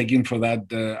taken for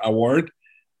that award: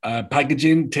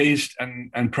 packaging, taste,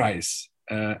 and price.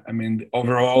 I mean,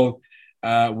 overall,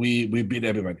 we beat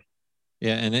everybody.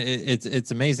 Yeah, and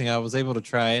it's amazing. I was able to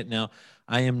try it. Now,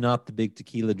 I am not the big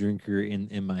tequila drinker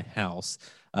in my house.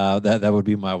 That would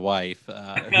be my wife.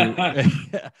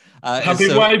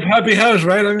 Happy wife, happy house,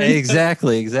 right? I mean.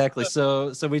 Exactly.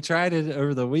 So we tried it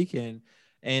over the weekend,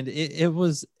 and it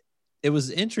was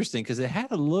interesting because it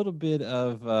had a little bit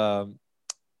of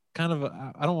kind of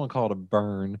I don't want to call it a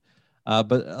burn,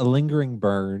 but a lingering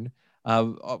burn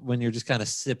when you're just kind of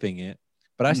sipping it.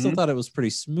 But I still thought it was pretty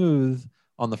smooth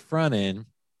on the front end,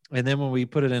 and then when we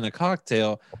put it in a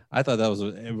cocktail, I thought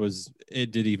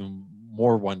it did even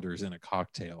more wonders in a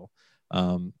cocktail.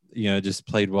 It just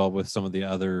played well with some of the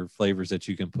other flavors that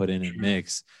you can put in and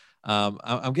mix.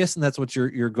 I'm guessing that's what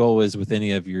your goal is with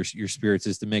any of your spirits,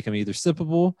 is to make them either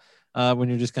sippable when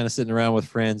you're just kind of sitting around with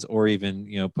friends, or even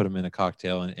put them in a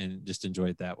cocktail and just enjoy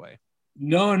it that way.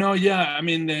 No, yeah. I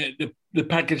mean, the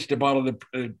package, the bottle,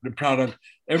 the product,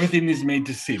 everything is made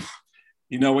to sip.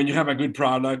 When you have a good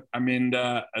product, I mean,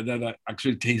 that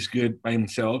actually tastes good by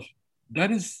himself, that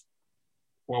is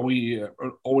what we are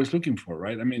always looking for,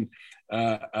 right? I mean,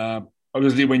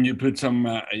 obviously, when you put some,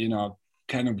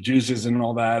 kind of juices and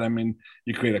all that, I mean,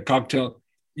 you create a cocktail,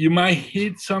 you might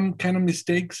hit some kind of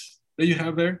mistakes that you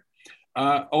have there.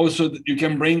 Also, you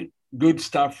can bring good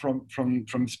stuff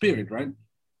from spirit, right?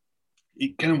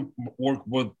 It can work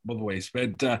both ways.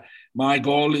 But my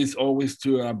goal is always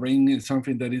to bring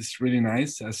something that is really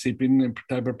nice, a sipping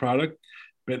type of product,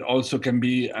 but also can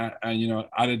be,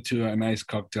 added to a nice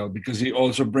cocktail, because you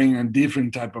also bring a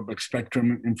different type of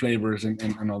spectrum in flavors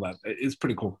and all that. It's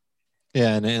pretty cool.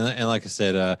 Yeah, and like I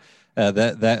said,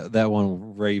 that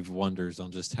one raved wonders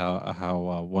on just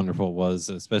how wonderful it was,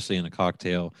 especially in a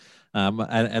cocktail.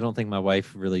 I don't think my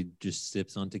wife really just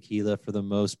sips on tequila for the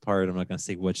most part. I'm not going to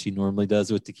say what she normally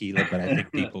does with tequila, but I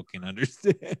think people can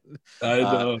understand. I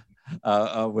know.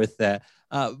 With that.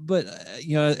 But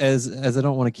as I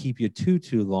don't want to keep you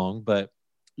too long, but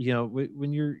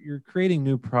when you're creating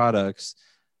new products,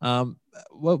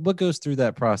 what goes through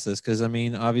that process? Because I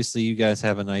mean, obviously, you guys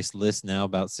have a nice list now,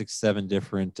 about 6-7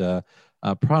 different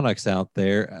products out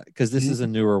there. Because this is a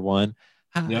newer one.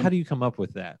 How do you come up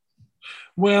with that?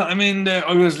 Well, I mean,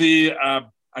 obviously,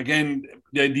 again,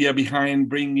 the idea behind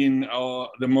bringing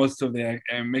the most of the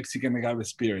Mexican agave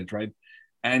spirit, right?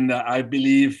 And I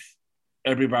believe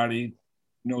everybody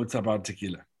knows about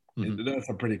tequila. That's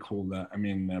a pretty cool,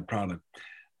 product.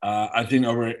 I think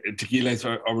tequila is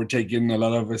overtaking a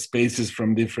lot of spaces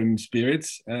from different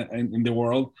spirits in the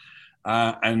world.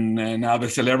 And now the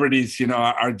celebrities,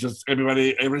 are just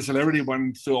every celebrity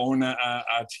wants to own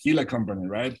a tequila company,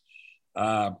 right?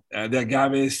 The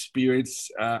agave spirits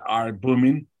are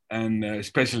booming, and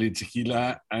especially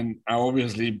tequila, and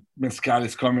obviously mezcal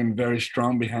is coming very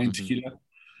strong behind tequila.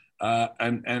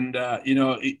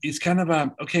 It's kind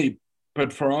of okay,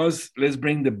 but for us, let's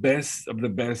bring the best of the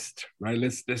best, right?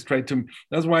 Let's try to.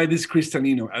 That's why this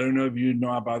Cristalino. I don't know if you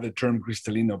know about the term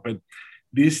Cristalino, but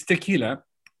this tequila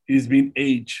is being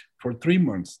aged for 3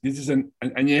 months. This is an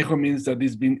añejo, means that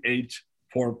it's been aged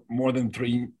for more than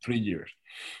 3 years.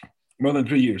 More than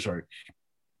 3 years, sorry.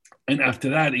 And after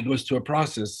that, it goes to a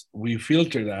process. We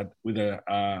filter that with a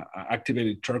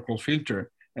activated charcoal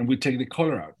filter, and we take the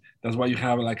color out. That's why you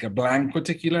have like a blanco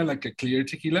tequila, like a clear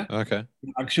tequila. Okay.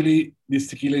 Actually, this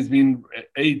tequila has been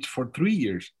aged for 3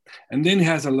 years, and then it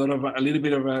has a little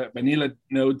bit of vanilla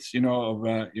notes, of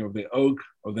the oak,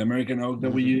 of the American oak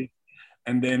that we use,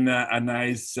 and then a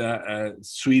nice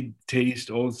sweet taste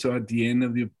also at the end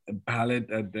of the palate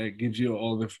that gives you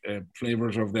all the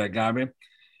flavors of the agave.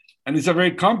 And it's a very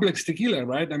complex tequila,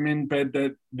 right? I mean, but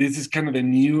this is kind of the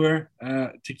newer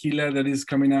tequila that is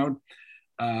coming out.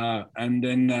 And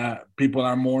then people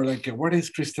are more like, what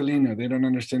is Cristalino? They don't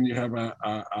understand you have a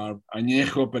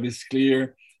añejo, but it's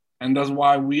clear. And that's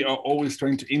why we are always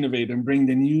trying to innovate and bring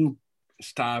the new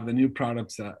stuff, the new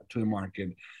products to the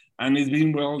market. And it's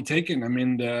been well taken. I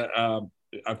mean,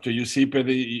 after you sip it,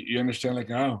 you understand, like,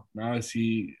 oh, now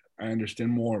I understand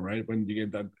more, right? When you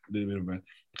get that little bit of an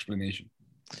explanation.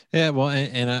 Yeah, well,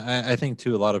 and I think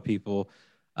too, a lot of people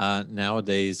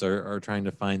nowadays are trying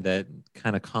to find that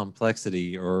kind of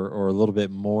complexity or a little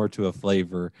bit more to a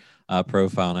flavor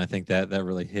profile, and I think that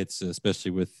really hits,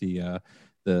 especially with the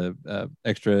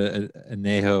extra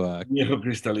añejo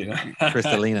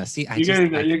Cristalina. See,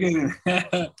 you're getting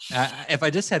if I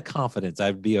just had confidence,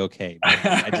 I'd be okay.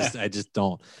 But I just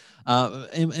don't.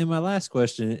 And my last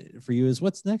question for you is,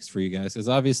 what's next for you guys? Because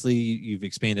obviously you've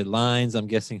expanded lines. I'm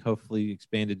guessing hopefully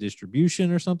expanded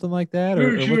distribution or something like that.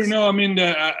 Sure. No, I mean,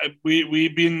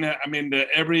 we've been.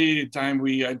 Every time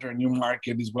we enter a new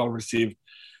market is well received.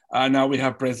 Now we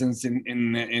have presence in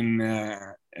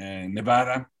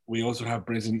Nevada. We also have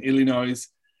presence in Illinois,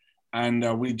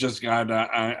 and we just got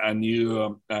a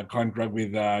new contract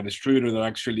with a distributor that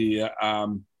actually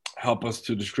help us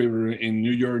to distribute in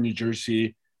New York, New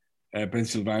Jersey,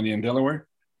 Pennsylvania, and Delaware.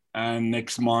 And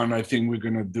next month, I think we're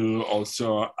going to do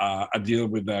also a deal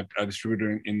with a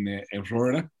distributor in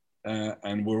Florida.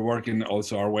 And we're working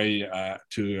also our way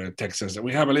to Texas.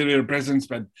 We have a little bit of presence,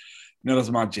 but not as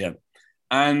much yet.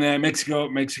 And Mexico,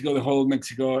 the whole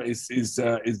Mexico is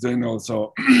doing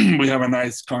also. We have a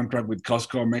nice contract with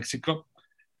Costco Mexico.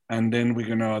 And then we're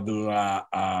going to do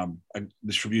a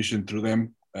distribution through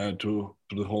them to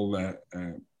the whole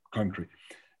country.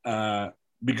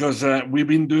 Because we've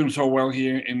been doing so well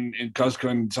here in Costco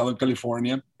in Southern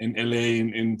California, in LA,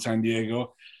 in San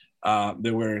Diego.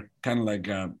 They were kind of like,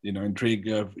 intrigued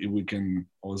if we can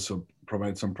also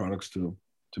provide some products to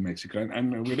Mexico.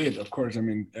 And we did, of course. I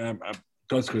mean,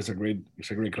 Costco is a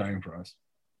great client for us.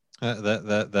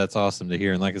 That's awesome to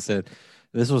hear. And like I said,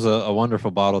 this was a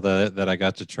wonderful bottle that I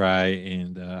got to try,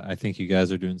 and I think you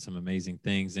guys are doing some amazing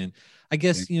things. And I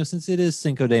guess, since it is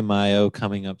Cinco de Mayo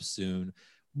coming up soon,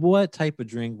 what type of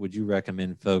drink would you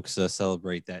recommend folks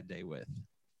celebrate that day with?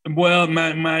 Well,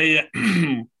 my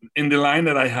in the line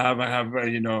that I have,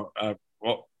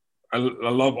 well, I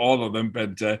love all of them,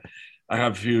 but I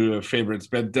have a few favorites.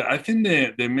 But I think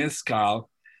the mezcal,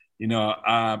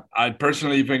 I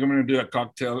personally, if I'm going to do a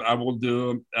cocktail, I will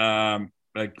do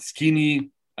like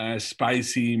skinny,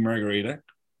 spicy margarita.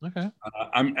 Okay.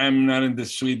 I'm not in the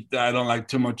sweet. I don't like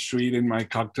too much sweet in my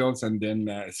cocktails. And then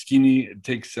skinny, it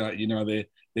takes the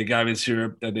agave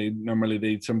syrup that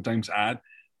they sometimes add,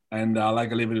 and I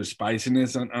like a little bit of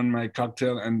spiciness on my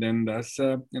cocktail. And then that's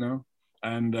and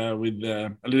with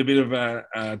a little bit of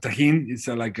tajin. It's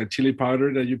like a chili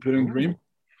powder that you put in the rim.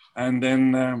 And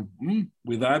then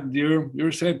with that,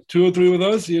 you're set. 2 or 3 of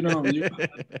those, you'll be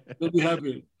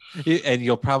happy. And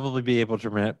you'll probably be able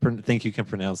to think you can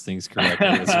pronounce things correctly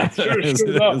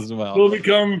as well. We'll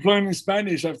become fluent in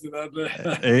Spanish after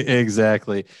that.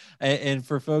 Exactly. And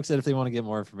for folks that if they want to get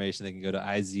more information, they can go to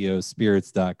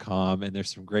izospirits.com, and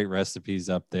there's some great recipes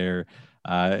up there.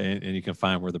 And you can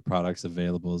find where the product's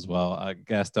available as well.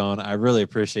 Gaston, I really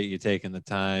appreciate you taking the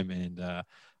time, and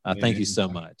thank you so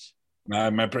much.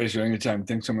 My pleasure. Anytime.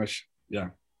 Thanks so much. Yeah.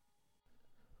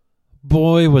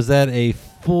 Boy, was that a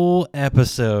full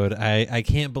episode. I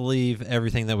can't believe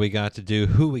everything that we got to do,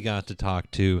 who we got to talk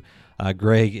to.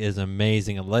 Greg is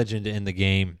amazing, a legend in the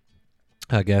game.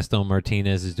 Gaston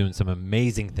Martinez is doing some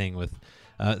amazing things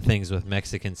with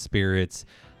Mexican spirits.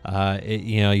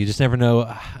 You just never know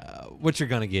what you're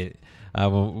going to get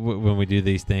when we do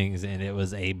these things, and it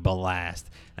was a blast.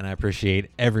 And I appreciate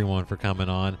everyone for coming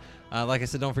on. Like I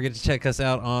said, don't forget to check us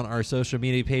out on our social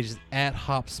media pages at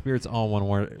Hop Spirits, all one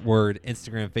word,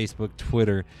 Instagram, Facebook,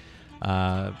 Twitter,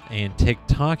 and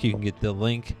TikTok. You can get the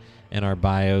link in our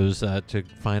bios to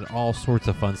find all sorts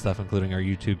of fun stuff, including our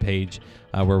YouTube page,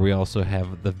 where we also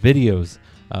have the videos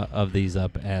of these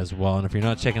up as well. And if you're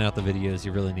not checking out the videos,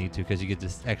 you really need to, because you get to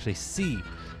actually see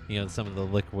some of the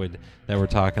liquid that we're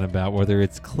talking about, whether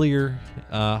it's clear,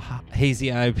 hazy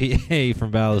IPA from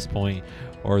Ballast Point,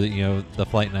 or the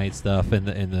Flight Night stuff and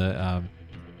the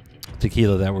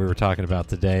tequila that we were talking about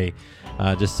today.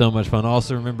 Just so much fun.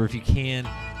 Also, remember, if you can,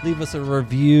 leave us a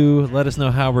review. Let us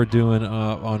know how we're doing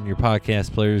on your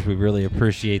podcast players. We really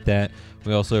appreciate that.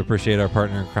 We also appreciate our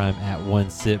partner in crime at One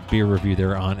Sip Beer Review.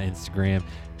 They're on Instagram.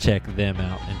 Check them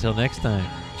out. Until next time,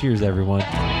 cheers, everyone.